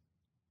truth.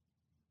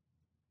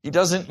 He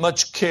doesn't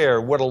much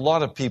care what a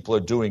lot of people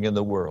are doing in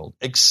the world,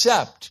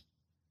 except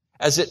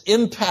as it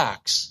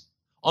impacts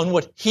on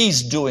what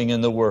He's doing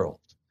in the world.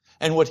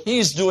 And what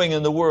He's doing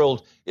in the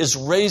world is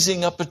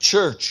raising up a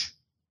church.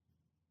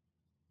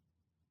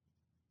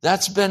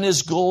 That's been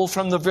His goal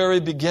from the very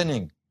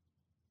beginning.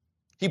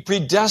 He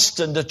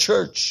predestined a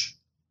church.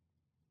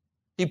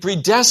 He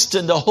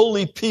predestined a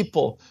holy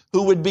people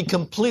who would be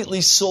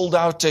completely sold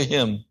out to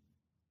Him.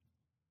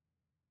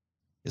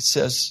 It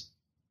says,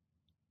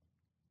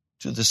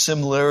 to the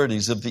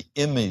similarities of the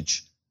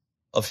image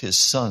of His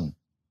Son,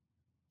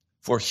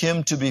 for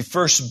Him to be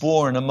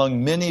firstborn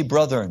among many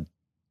brethren.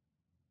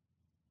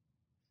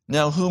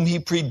 Now whom He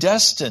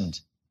predestined,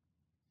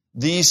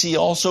 these He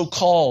also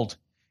called,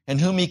 and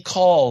whom He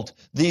called,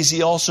 these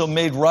He also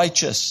made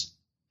righteous,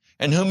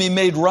 and whom He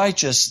made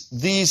righteous,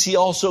 these He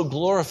also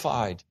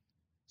glorified.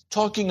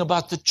 Talking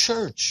about the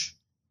church.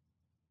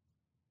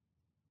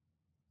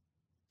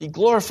 He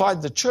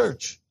glorified the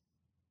church,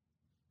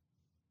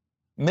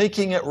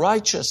 making it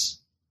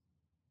righteous.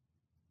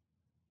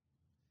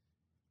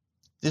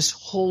 This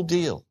whole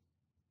deal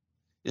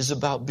is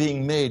about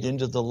being made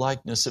into the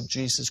likeness of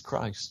Jesus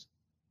Christ.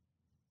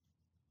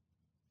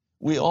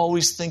 We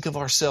always think of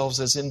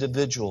ourselves as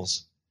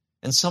individuals,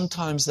 and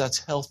sometimes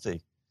that's healthy.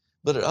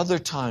 But at other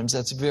times,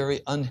 that's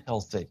very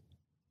unhealthy.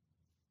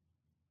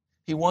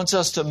 He wants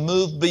us to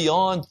move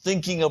beyond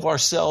thinking of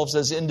ourselves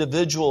as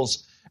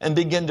individuals and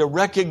begin to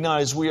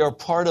recognize we are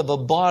part of a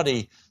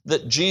body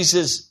that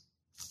Jesus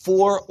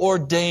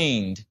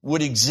foreordained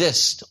would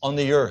exist on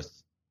the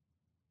earth,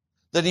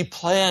 that He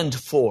planned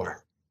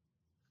for,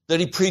 that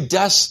He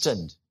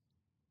predestined.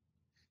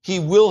 He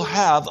will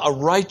have a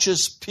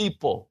righteous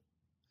people,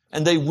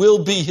 and they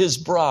will be His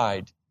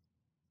bride.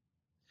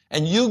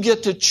 And you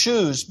get to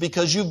choose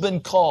because you've been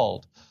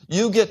called.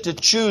 You get to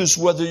choose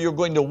whether you're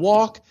going to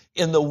walk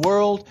in the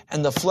world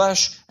and the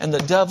flesh and the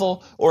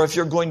devil, or if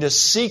you're going to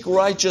seek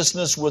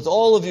righteousness with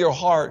all of your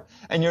heart,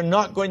 and you're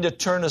not going to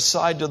turn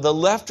aside to the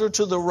left or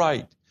to the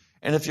right.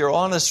 And if you're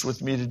honest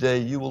with me today,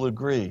 you will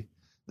agree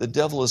the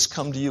devil has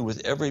come to you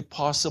with every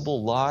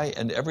possible lie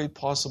and every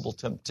possible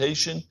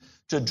temptation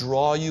to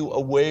draw you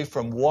away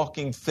from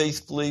walking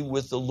faithfully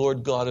with the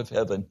Lord God of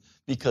heaven,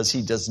 because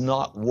He does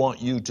not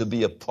want you to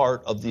be a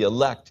part of the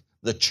elect,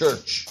 the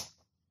church.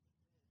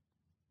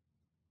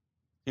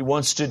 He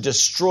wants to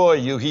destroy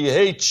you. He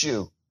hates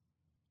you.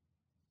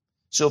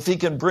 So if he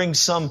can bring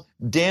some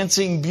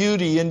dancing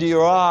beauty into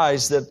your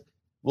eyes that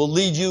will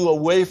lead you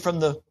away from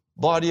the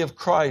body of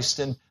Christ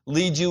and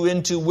lead you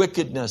into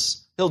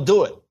wickedness, he'll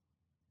do it.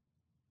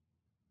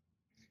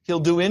 He'll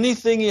do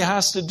anything he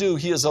has to do.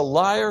 He is a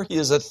liar. He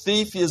is a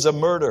thief. He is a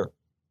murderer.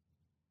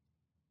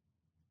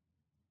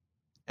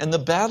 And the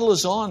battle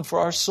is on for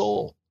our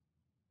soul.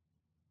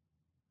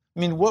 I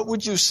mean, what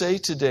would you say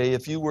today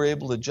if you were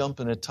able to jump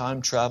in a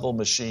time travel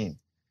machine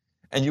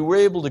and you were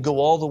able to go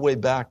all the way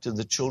back to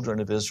the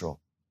children of Israel?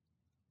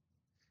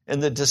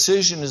 And the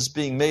decision is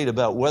being made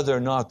about whether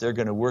or not they're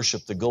going to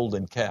worship the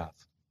golden calf.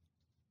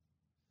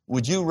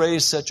 Would you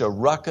raise such a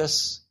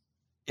ruckus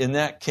in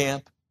that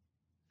camp?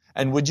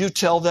 And would you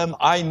tell them,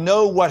 I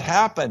know what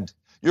happened.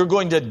 You're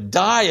going to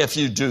die if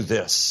you do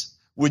this.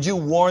 Would you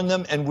warn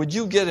them? And would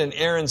you get in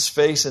Aaron's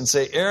face and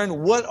say,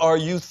 Aaron, what are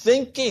you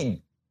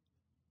thinking?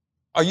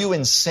 Are you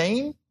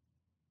insane?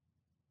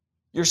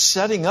 You're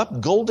setting up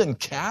golden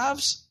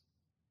calves?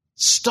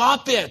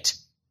 Stop it.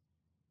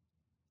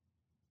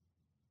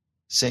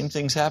 Same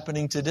thing's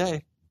happening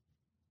today.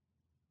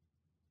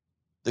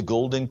 The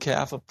golden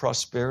calf of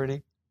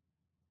prosperity,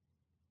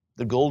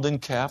 the golden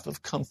calf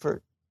of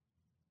comfort,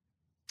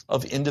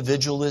 of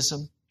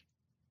individualism.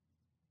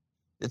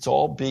 It's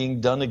all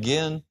being done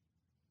again,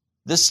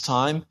 this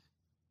time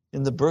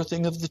in the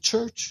birthing of the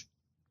church,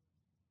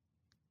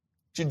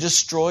 to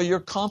destroy your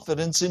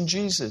confidence in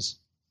Jesus.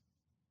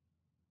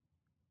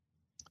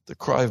 The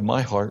cry of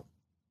my heart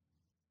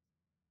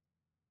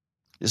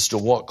is to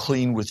walk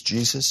clean with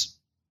Jesus.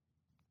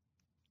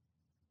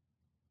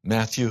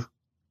 Matthew,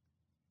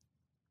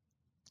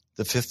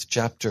 the 5th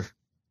chapter,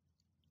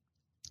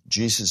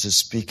 Jesus is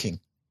speaking.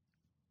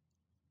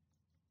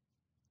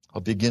 I'll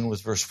begin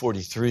with verse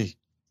 43.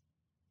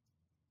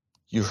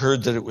 You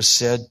heard that it was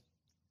said,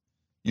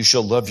 you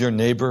shall love your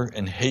neighbor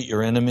and hate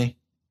your enemy.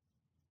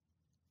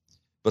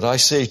 But I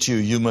say to you,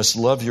 you must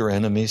love your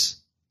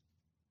enemies,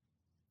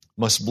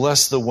 must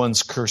bless the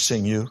ones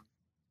cursing you,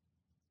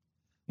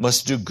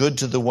 must do good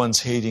to the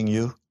ones hating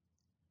you,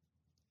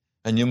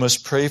 and you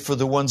must pray for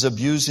the ones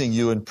abusing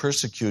you and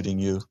persecuting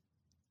you,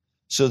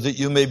 so that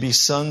you may be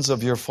sons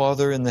of your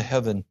Father in the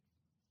heaven.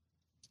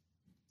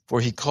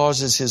 For He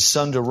causes His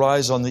sun to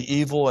rise on the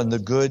evil and the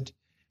good,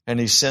 and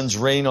He sends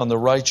rain on the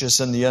righteous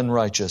and the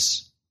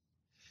unrighteous.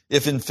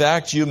 If in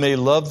fact you may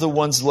love the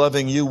ones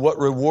loving you, what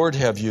reward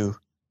have you?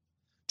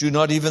 Do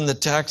not even the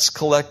tax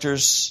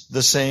collectors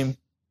the same?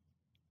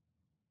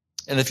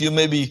 And if you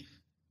may be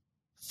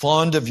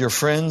fond of your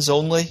friends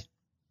only,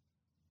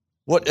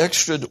 what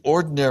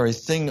extraordinary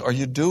thing are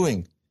you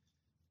doing?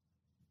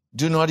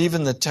 Do not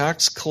even the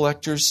tax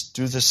collectors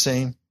do the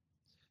same?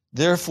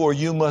 Therefore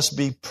you must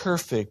be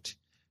perfect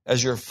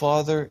as your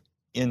Father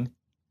in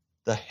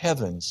the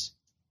heavens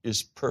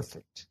is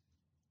perfect.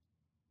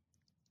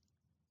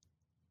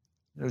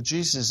 You know,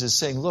 Jesus is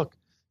saying, look,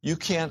 you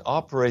can't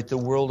operate the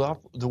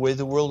way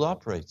the world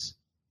operates.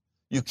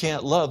 You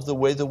can't love the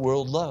way the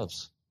world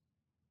loves.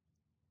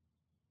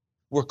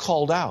 We're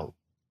called out.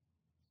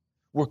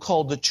 We're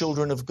called the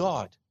children of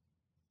God.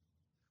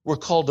 We're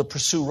called to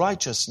pursue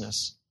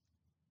righteousness.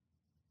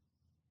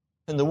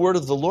 And the word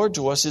of the Lord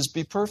to us is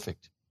be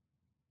perfect.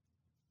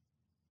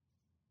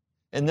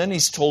 And then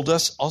He's told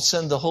us, I'll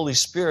send the Holy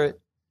Spirit,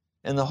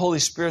 and the Holy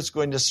Spirit's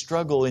going to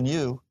struggle in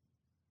you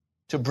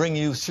to bring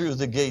you through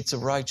the gates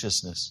of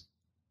righteousness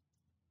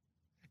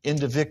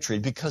into victory,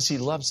 because He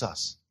loves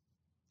us.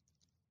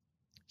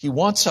 He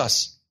wants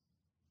us.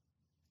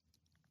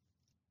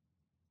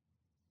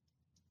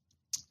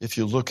 If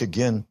you look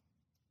again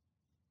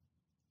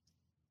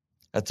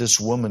at this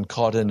woman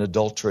caught in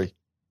adultery,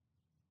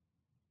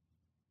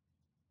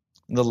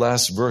 in the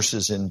last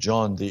verses in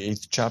John, the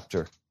 8th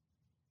chapter,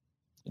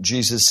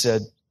 Jesus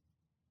said,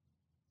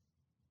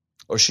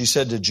 or she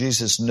said to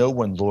Jesus, no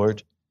one,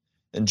 Lord.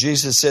 And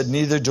Jesus said,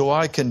 neither do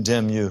I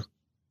condemn you.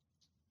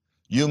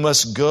 You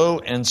must go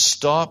and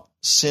stop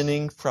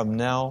sinning from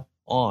now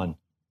on.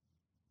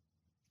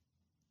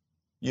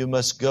 You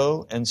must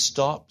go and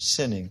stop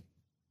sinning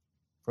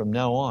from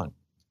now on.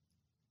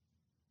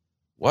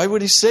 Why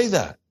would he say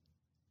that?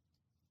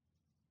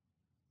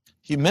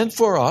 He meant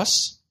for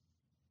us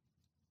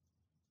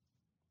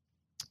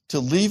to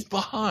leave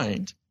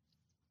behind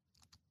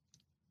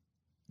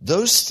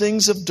those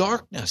things of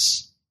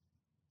darkness.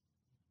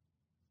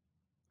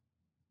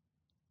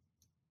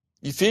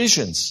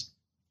 Ephesians,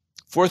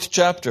 4th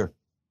chapter,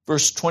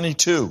 verse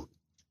 22.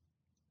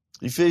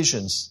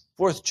 Ephesians,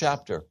 4th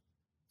chapter,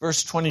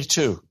 verse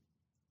 22.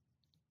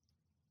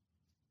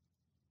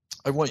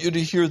 I want you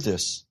to hear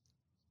this.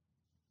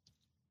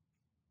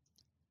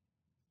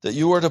 That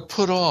you are to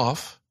put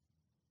off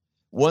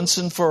once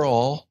and for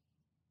all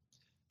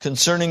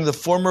concerning the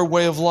former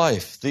way of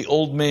life, the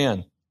old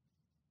man,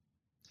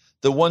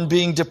 the one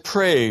being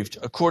depraved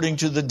according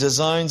to the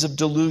designs of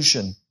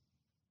delusion,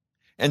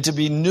 and to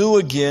be new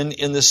again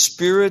in the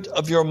spirit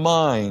of your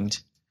mind,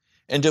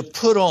 and to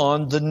put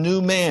on the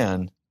new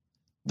man.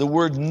 The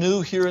word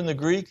new here in the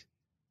Greek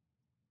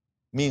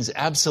means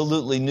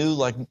absolutely new,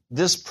 like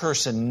this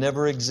person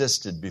never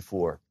existed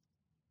before.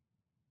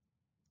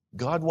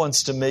 God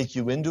wants to make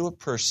you into a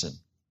person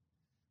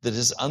that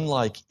is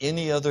unlike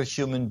any other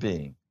human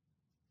being,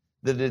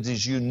 that it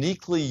is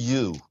uniquely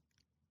you.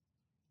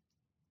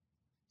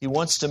 He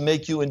wants to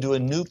make you into a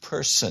new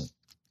person,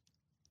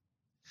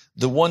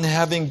 the one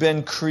having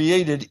been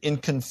created in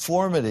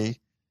conformity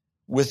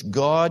with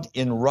God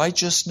in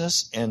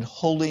righteousness and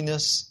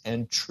holiness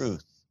and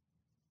truth.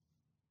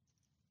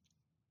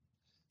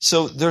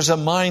 So there's a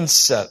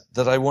mindset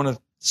that I want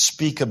to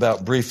speak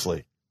about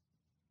briefly.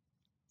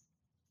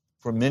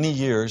 For many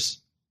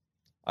years,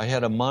 I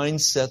had a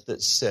mindset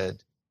that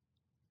said,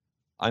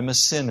 I'm a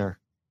sinner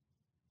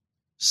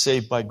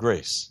saved by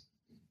grace.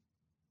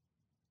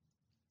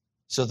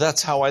 So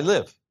that's how I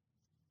live.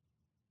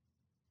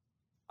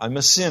 I'm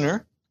a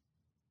sinner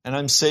and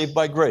I'm saved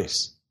by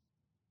grace.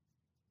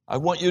 I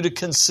want you to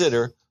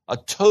consider a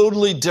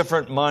totally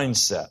different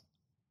mindset.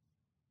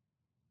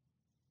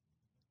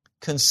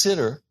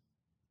 Consider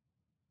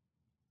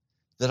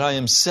that I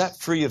am set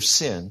free of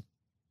sin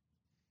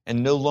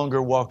and no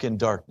longer walk in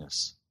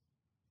darkness.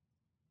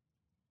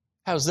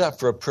 How's that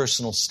for a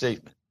personal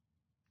statement?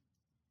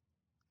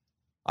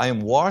 I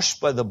am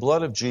washed by the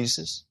blood of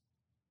Jesus.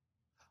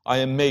 I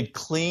am made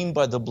clean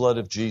by the blood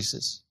of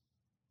Jesus.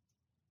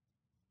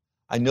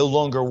 I no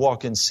longer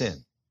walk in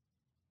sin.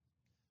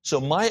 So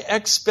my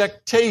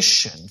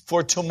expectation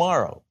for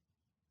tomorrow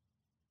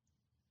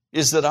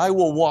is that I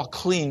will walk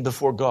clean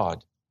before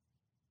God.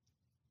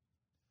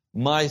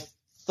 My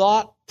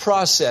thought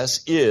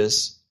process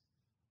is,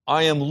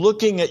 I am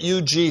looking at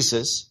you,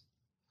 Jesus.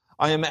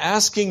 I am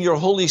asking your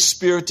Holy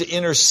Spirit to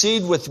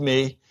intercede with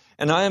me,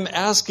 and I am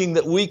asking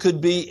that we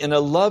could be in a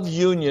love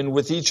union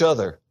with each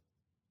other.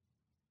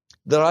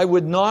 That I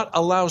would not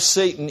allow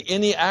Satan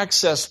any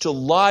access to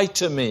lie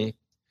to me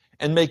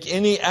and make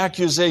any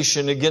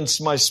accusation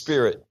against my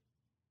spirit.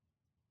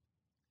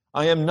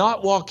 I am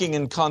not walking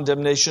in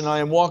condemnation. I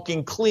am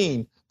walking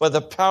clean by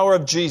the power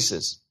of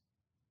Jesus.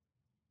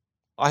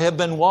 I have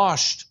been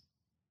washed.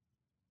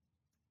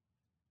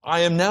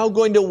 I am now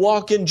going to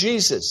walk in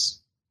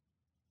Jesus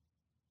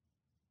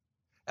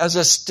as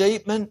a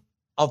statement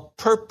of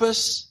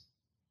purpose.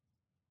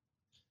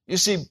 You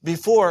see,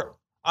 before,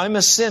 I'm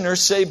a sinner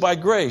saved by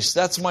grace.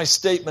 That's my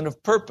statement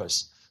of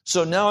purpose.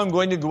 So now I'm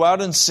going to go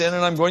out and sin,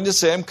 and I'm going to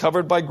say I'm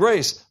covered by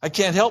grace. I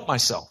can't help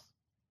myself.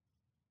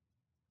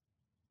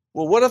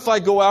 Well, what if I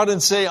go out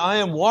and say I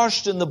am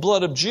washed in the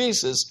blood of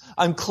Jesus?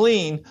 I'm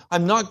clean.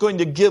 I'm not going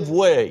to give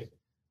way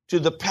to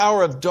the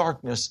power of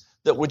darkness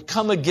that would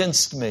come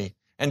against me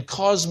and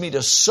cause me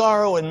to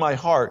sorrow in my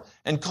heart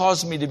and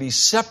cause me to be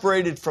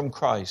separated from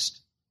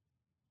Christ.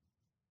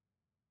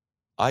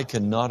 I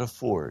cannot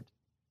afford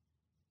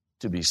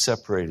to be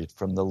separated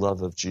from the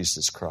love of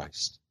Jesus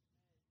Christ.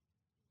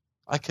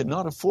 I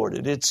cannot afford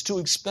it. It's too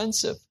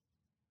expensive.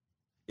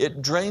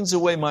 It drains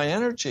away my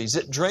energies.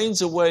 It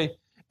drains away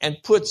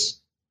and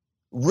puts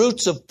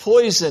roots of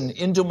poison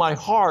into my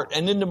heart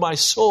and into my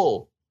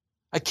soul.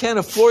 I can't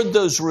afford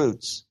those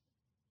roots.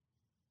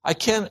 I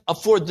can't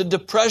afford the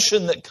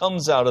depression that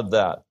comes out of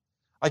that.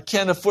 I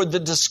can't afford the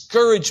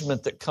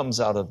discouragement that comes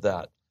out of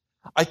that.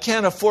 I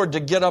can't afford to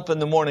get up in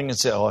the morning and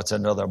say, oh, it's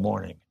another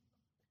morning.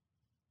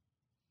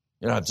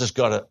 I've just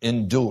got to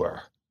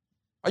endure.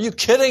 Are you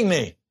kidding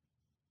me?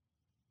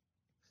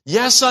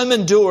 Yes, I'm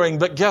enduring,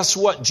 but guess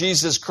what?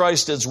 Jesus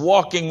Christ is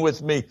walking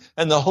with me,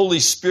 and the Holy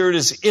Spirit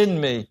is in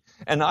me,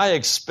 and I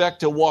expect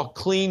to walk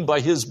clean by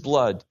His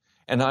blood,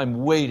 and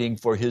I'm waiting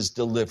for His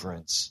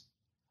deliverance.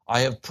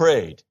 I have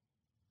prayed.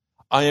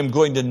 I am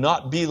going to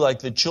not be like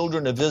the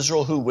children of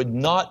Israel who would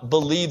not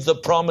believe the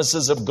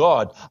promises of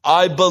God.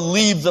 I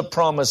believe the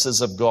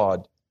promises of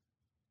God.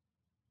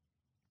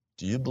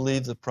 Do you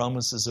believe the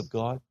promises of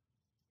God?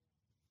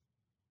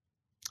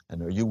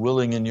 And are you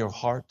willing in your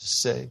heart to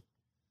say,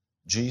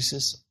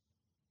 Jesus,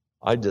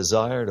 I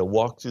desire to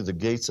walk through the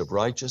gates of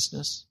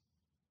righteousness.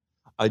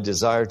 I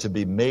desire to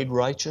be made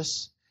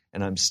righteous,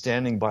 and I'm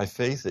standing by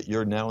faith that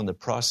you're now in the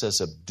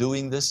process of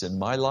doing this in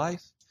my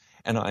life.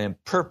 and I am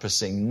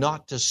purposing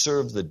not to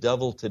serve the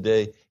devil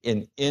today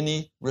in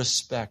any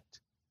respect.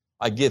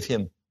 I give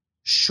him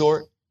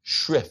short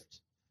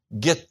shrift.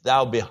 Get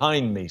thou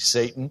behind me,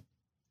 Satan.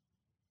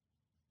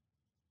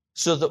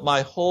 So that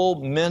my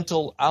whole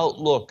mental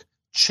outlook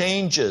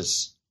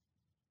changes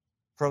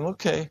from,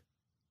 okay,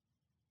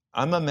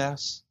 I'm a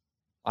mess.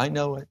 I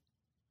know it.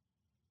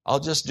 I'll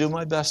just do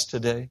my best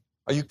today.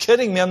 Are you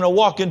kidding me? I'm going to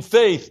walk in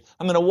faith.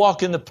 I'm going to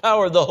walk in the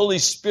power of the Holy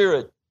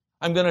Spirit.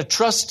 I'm going to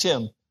trust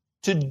him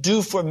to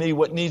do for me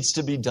what needs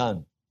to be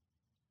done.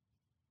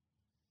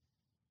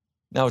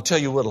 Now, I'll tell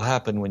you what will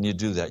happen when you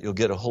do that. You'll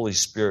get a Holy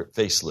Spirit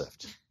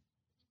facelift.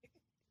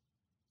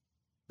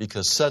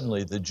 Because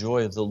suddenly the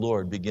joy of the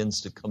Lord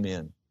begins to come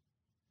in.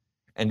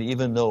 And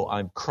even though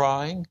I'm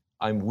crying,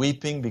 I'm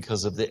weeping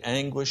because of the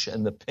anguish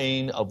and the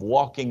pain of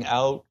walking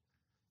out,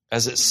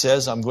 as it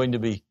says, I'm going to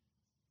be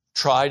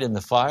tried in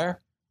the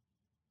fire,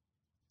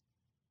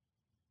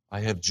 I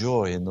have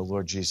joy in the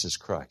Lord Jesus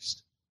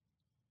Christ.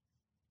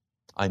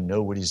 I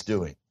know what he's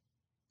doing.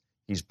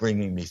 He's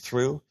bringing me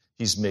through.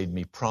 He's made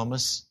me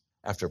promise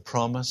after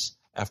promise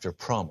after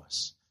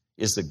promise.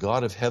 Is the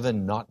God of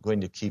heaven not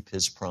going to keep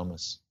his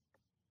promise?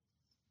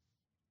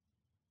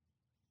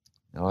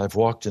 Now, I've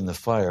walked in the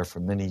fire for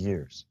many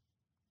years.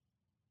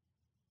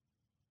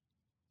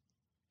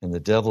 And the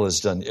devil has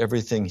done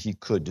everything he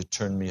could to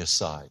turn me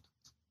aside.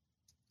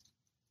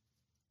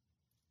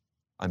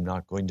 I'm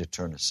not going to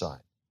turn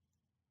aside.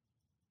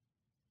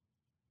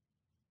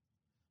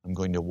 I'm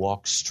going to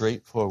walk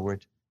straight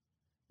forward,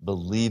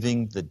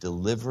 believing the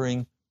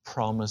delivering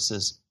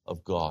promises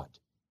of God.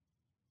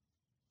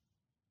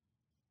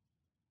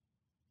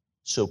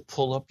 So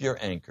pull up your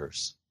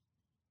anchors.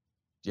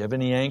 Do you have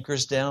any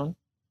anchors down?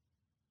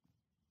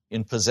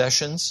 In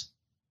possessions?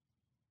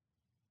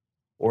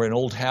 Or in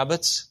old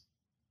habits?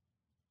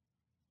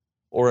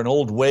 Or in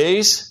old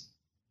ways?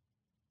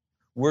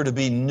 We're to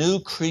be new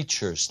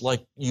creatures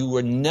like you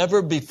were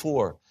never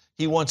before.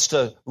 He wants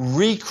to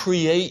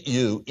recreate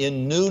you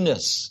in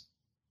newness.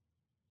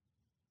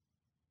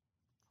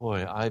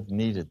 Boy, I've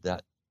needed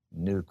that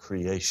new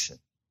creation.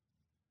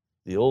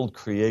 The old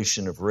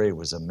creation of Ray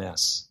was a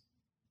mess.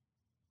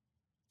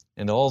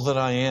 And all that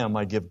I am,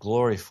 I give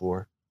glory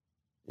for.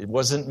 It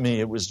wasn't me,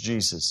 it was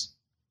Jesus.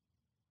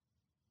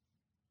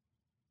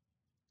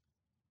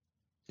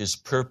 His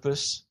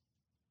purpose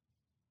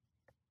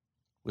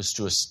was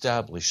to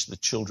establish the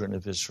children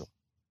of Israel.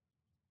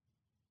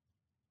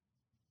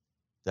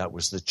 That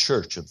was the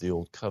church of the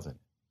Old Covenant.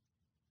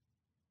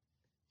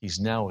 He's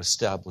now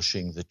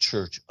establishing the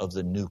church of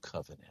the New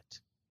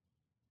Covenant.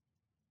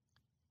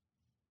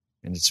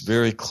 And it's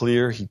very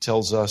clear, he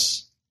tells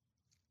us,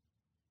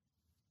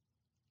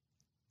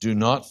 do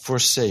not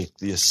forsake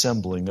the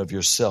assembling of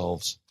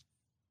yourselves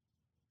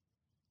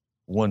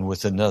one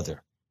with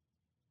another.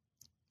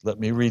 Let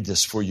me read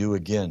this for you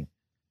again.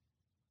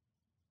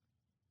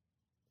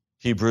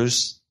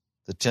 Hebrews,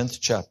 the 10th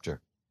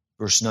chapter,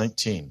 verse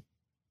 19.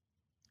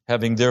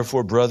 Having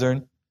therefore,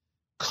 brethren,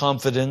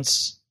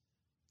 confidence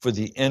for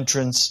the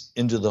entrance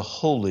into the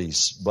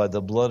holies by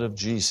the blood of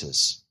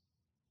Jesus,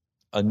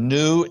 a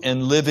new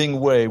and living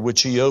way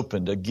which he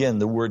opened. Again,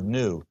 the word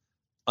new,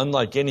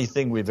 unlike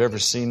anything we've ever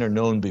seen or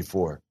known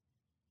before.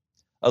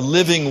 A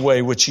living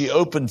way which he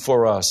opened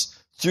for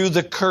us through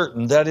the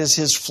curtain, that is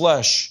his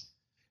flesh.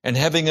 And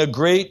having a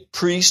great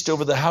priest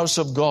over the house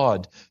of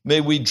God, may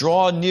we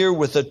draw near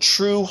with a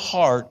true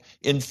heart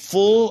in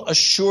full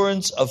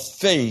assurance of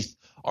faith,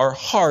 our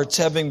hearts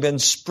having been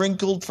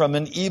sprinkled from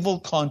an evil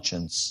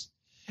conscience,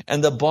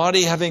 and the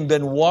body having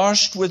been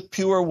washed with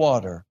pure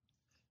water.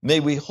 May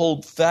we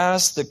hold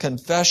fast the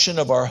confession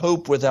of our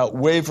hope without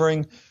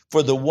wavering,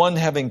 for the one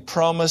having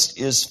promised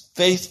is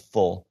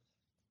faithful.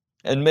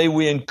 And may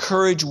we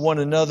encourage one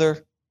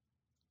another.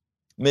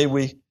 May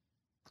we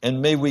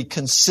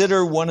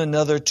consider one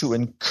another to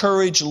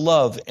encourage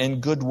love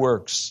and good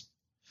works,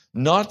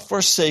 not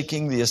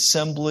forsaking the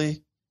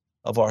assembly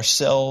of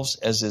ourselves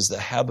as is the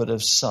habit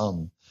of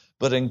some,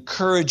 but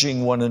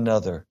encouraging one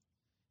another,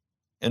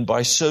 and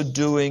by so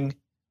doing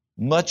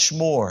much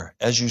more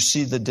as you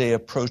see the day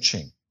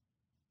approaching.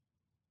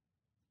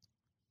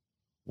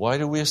 Why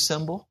do we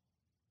assemble?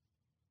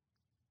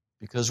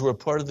 Because we're a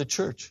part of the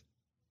church.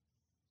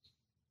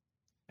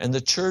 And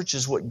the church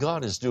is what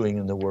God is doing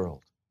in the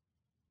world.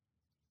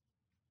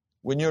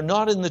 When you're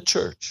not in the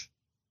church,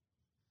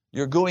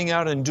 you're going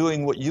out and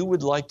doing what you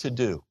would like to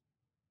do.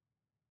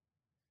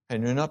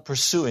 And you're not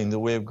pursuing the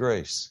way of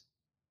grace.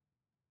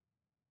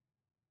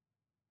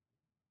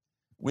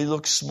 We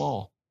look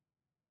small.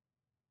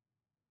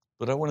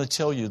 But I want to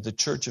tell you, the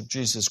church of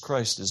Jesus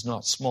Christ is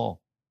not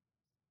small.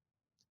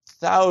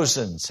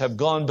 Thousands have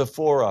gone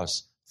before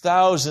us.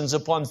 Thousands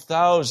upon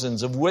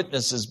thousands of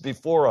witnesses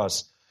before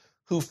us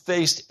who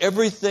faced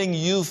everything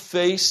you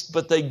faced,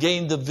 but they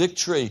gained the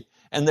victory.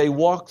 And they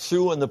walked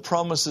through in the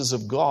promises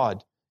of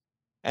God.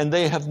 And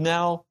they have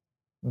now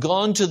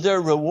gone to their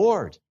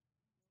reward.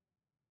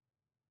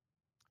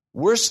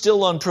 We're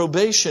still on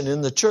probation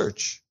in the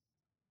church.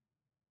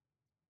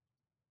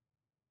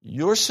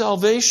 Your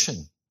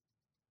salvation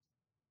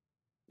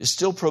is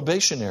still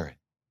probationary.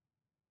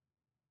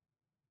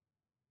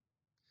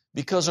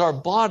 Because our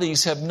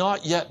bodies have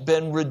not yet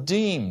been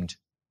redeemed.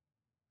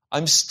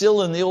 I'm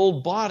still in the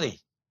old body.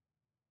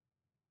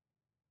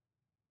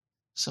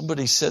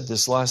 Somebody said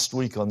this last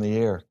week on the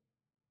air.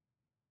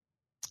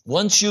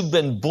 Once you've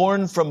been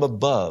born from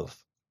above,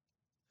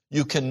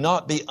 you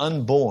cannot be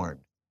unborn.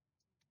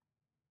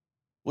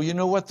 Well, you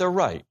know what? They're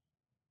right.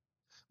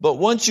 But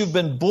once you've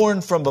been born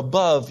from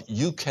above,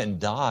 you can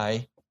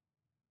die.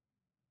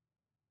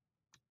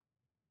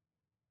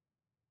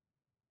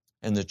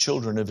 And the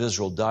children of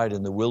Israel died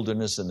in the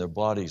wilderness, and their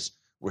bodies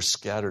were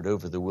scattered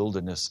over the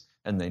wilderness,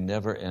 and they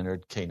never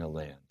entered Canaan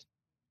land.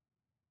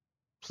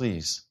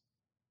 Please,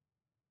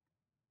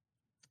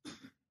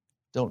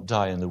 don't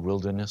die in the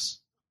wilderness.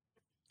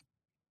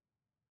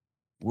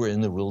 We're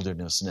in the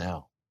wilderness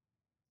now.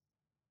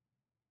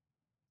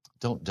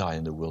 Don't die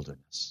in the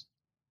wilderness.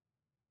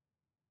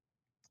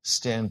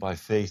 Stand by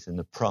faith in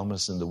the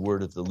promise and the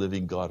word of the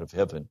living God of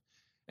heaven,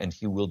 and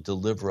He will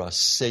deliver us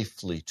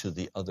safely to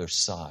the other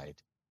side.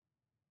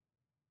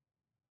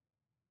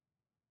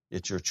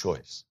 It's your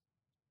choice.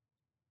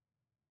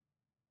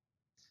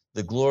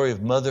 The glory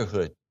of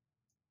motherhood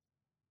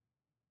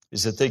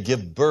is that they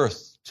give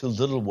birth to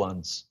little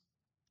ones.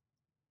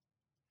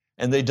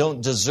 And they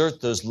don't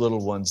desert those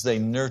little ones. They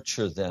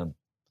nurture them.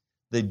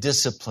 They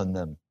discipline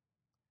them.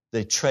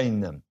 They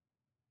train them.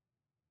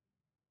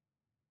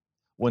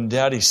 When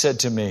Daddy said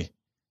to me,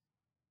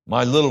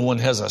 my little one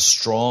has a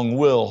strong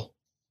will,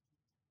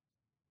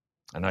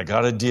 and I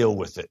got to deal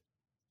with it.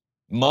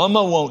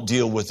 Mama won't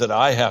deal with it.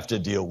 I have to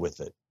deal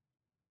with it.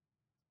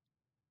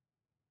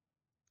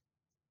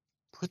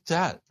 Put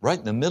that right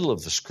in the middle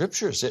of the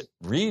scriptures. It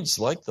reads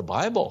like the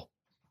Bible.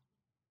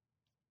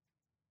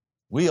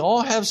 We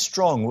all have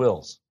strong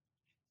wills,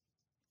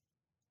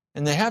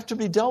 and they have to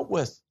be dealt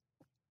with.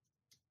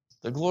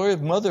 The glory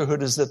of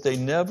motherhood is that they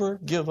never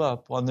give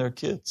up on their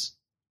kids.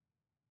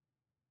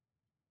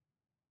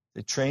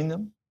 They train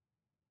them.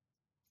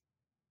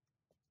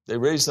 They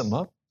raise them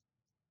up.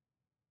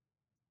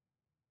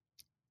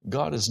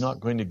 God is not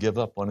going to give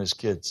up on His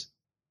kids.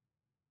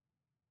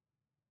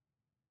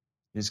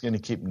 He's going to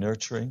keep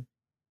nurturing.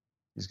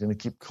 He's going to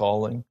keep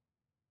calling.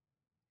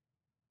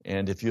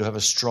 And if you have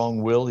a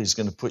strong will, He's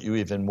going to put you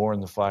even more in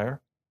the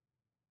fire.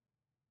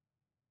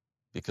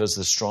 Because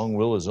the strong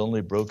will is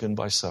only broken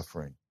by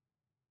suffering.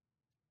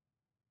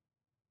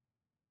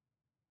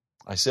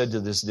 I said to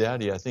this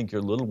daddy, I think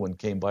your little one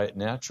came by it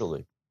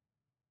naturally.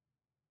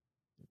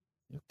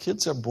 Your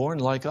kids are born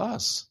like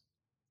us,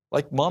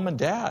 like mom and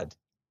dad.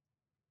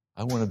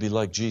 I want to be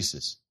like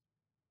Jesus.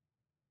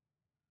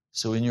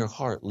 So in your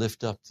heart,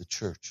 lift up the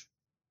church.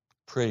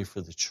 Pray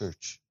for the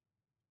church.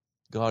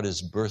 God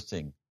is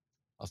birthing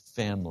a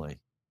family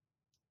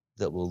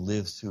that will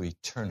live through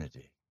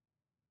eternity.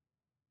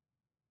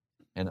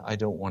 And I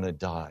don't want to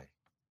die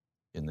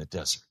in the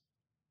desert.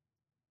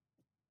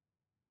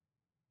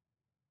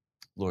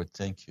 Lord,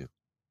 thank you.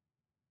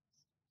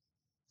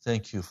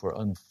 Thank you for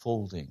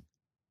unfolding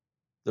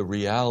the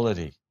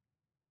reality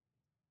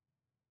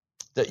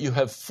that you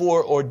have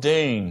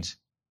foreordained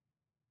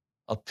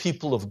a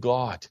people of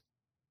God,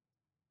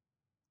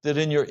 that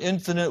in your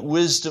infinite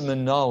wisdom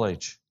and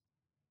knowledge,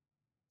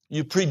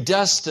 you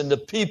predestined a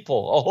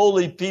people, a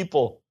holy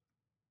people,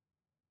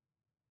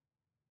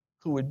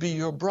 who would be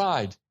your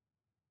bride.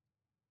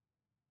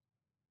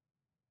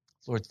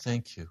 Lord,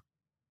 thank you.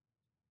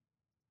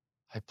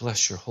 I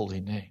bless your holy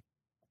name.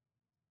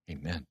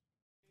 Amen.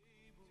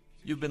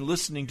 You've been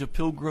listening to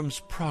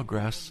Pilgrim's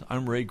Progress.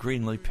 I'm Ray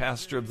Greenley,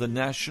 pastor of the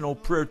National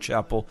Prayer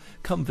Chapel.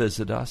 Come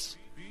visit us.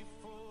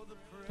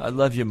 I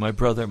love you, my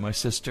brother, my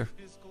sister.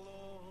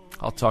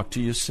 I'll talk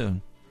to you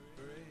soon.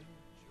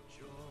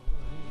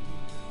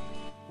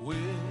 With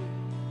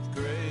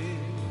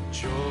great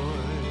joy,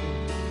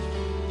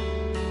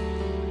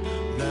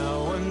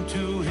 now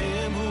unto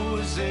Him who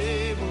is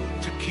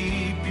able to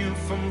keep you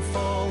from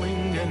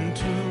falling and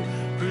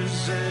to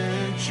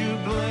present you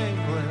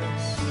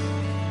blameless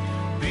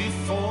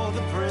before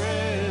the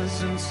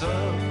presence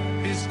of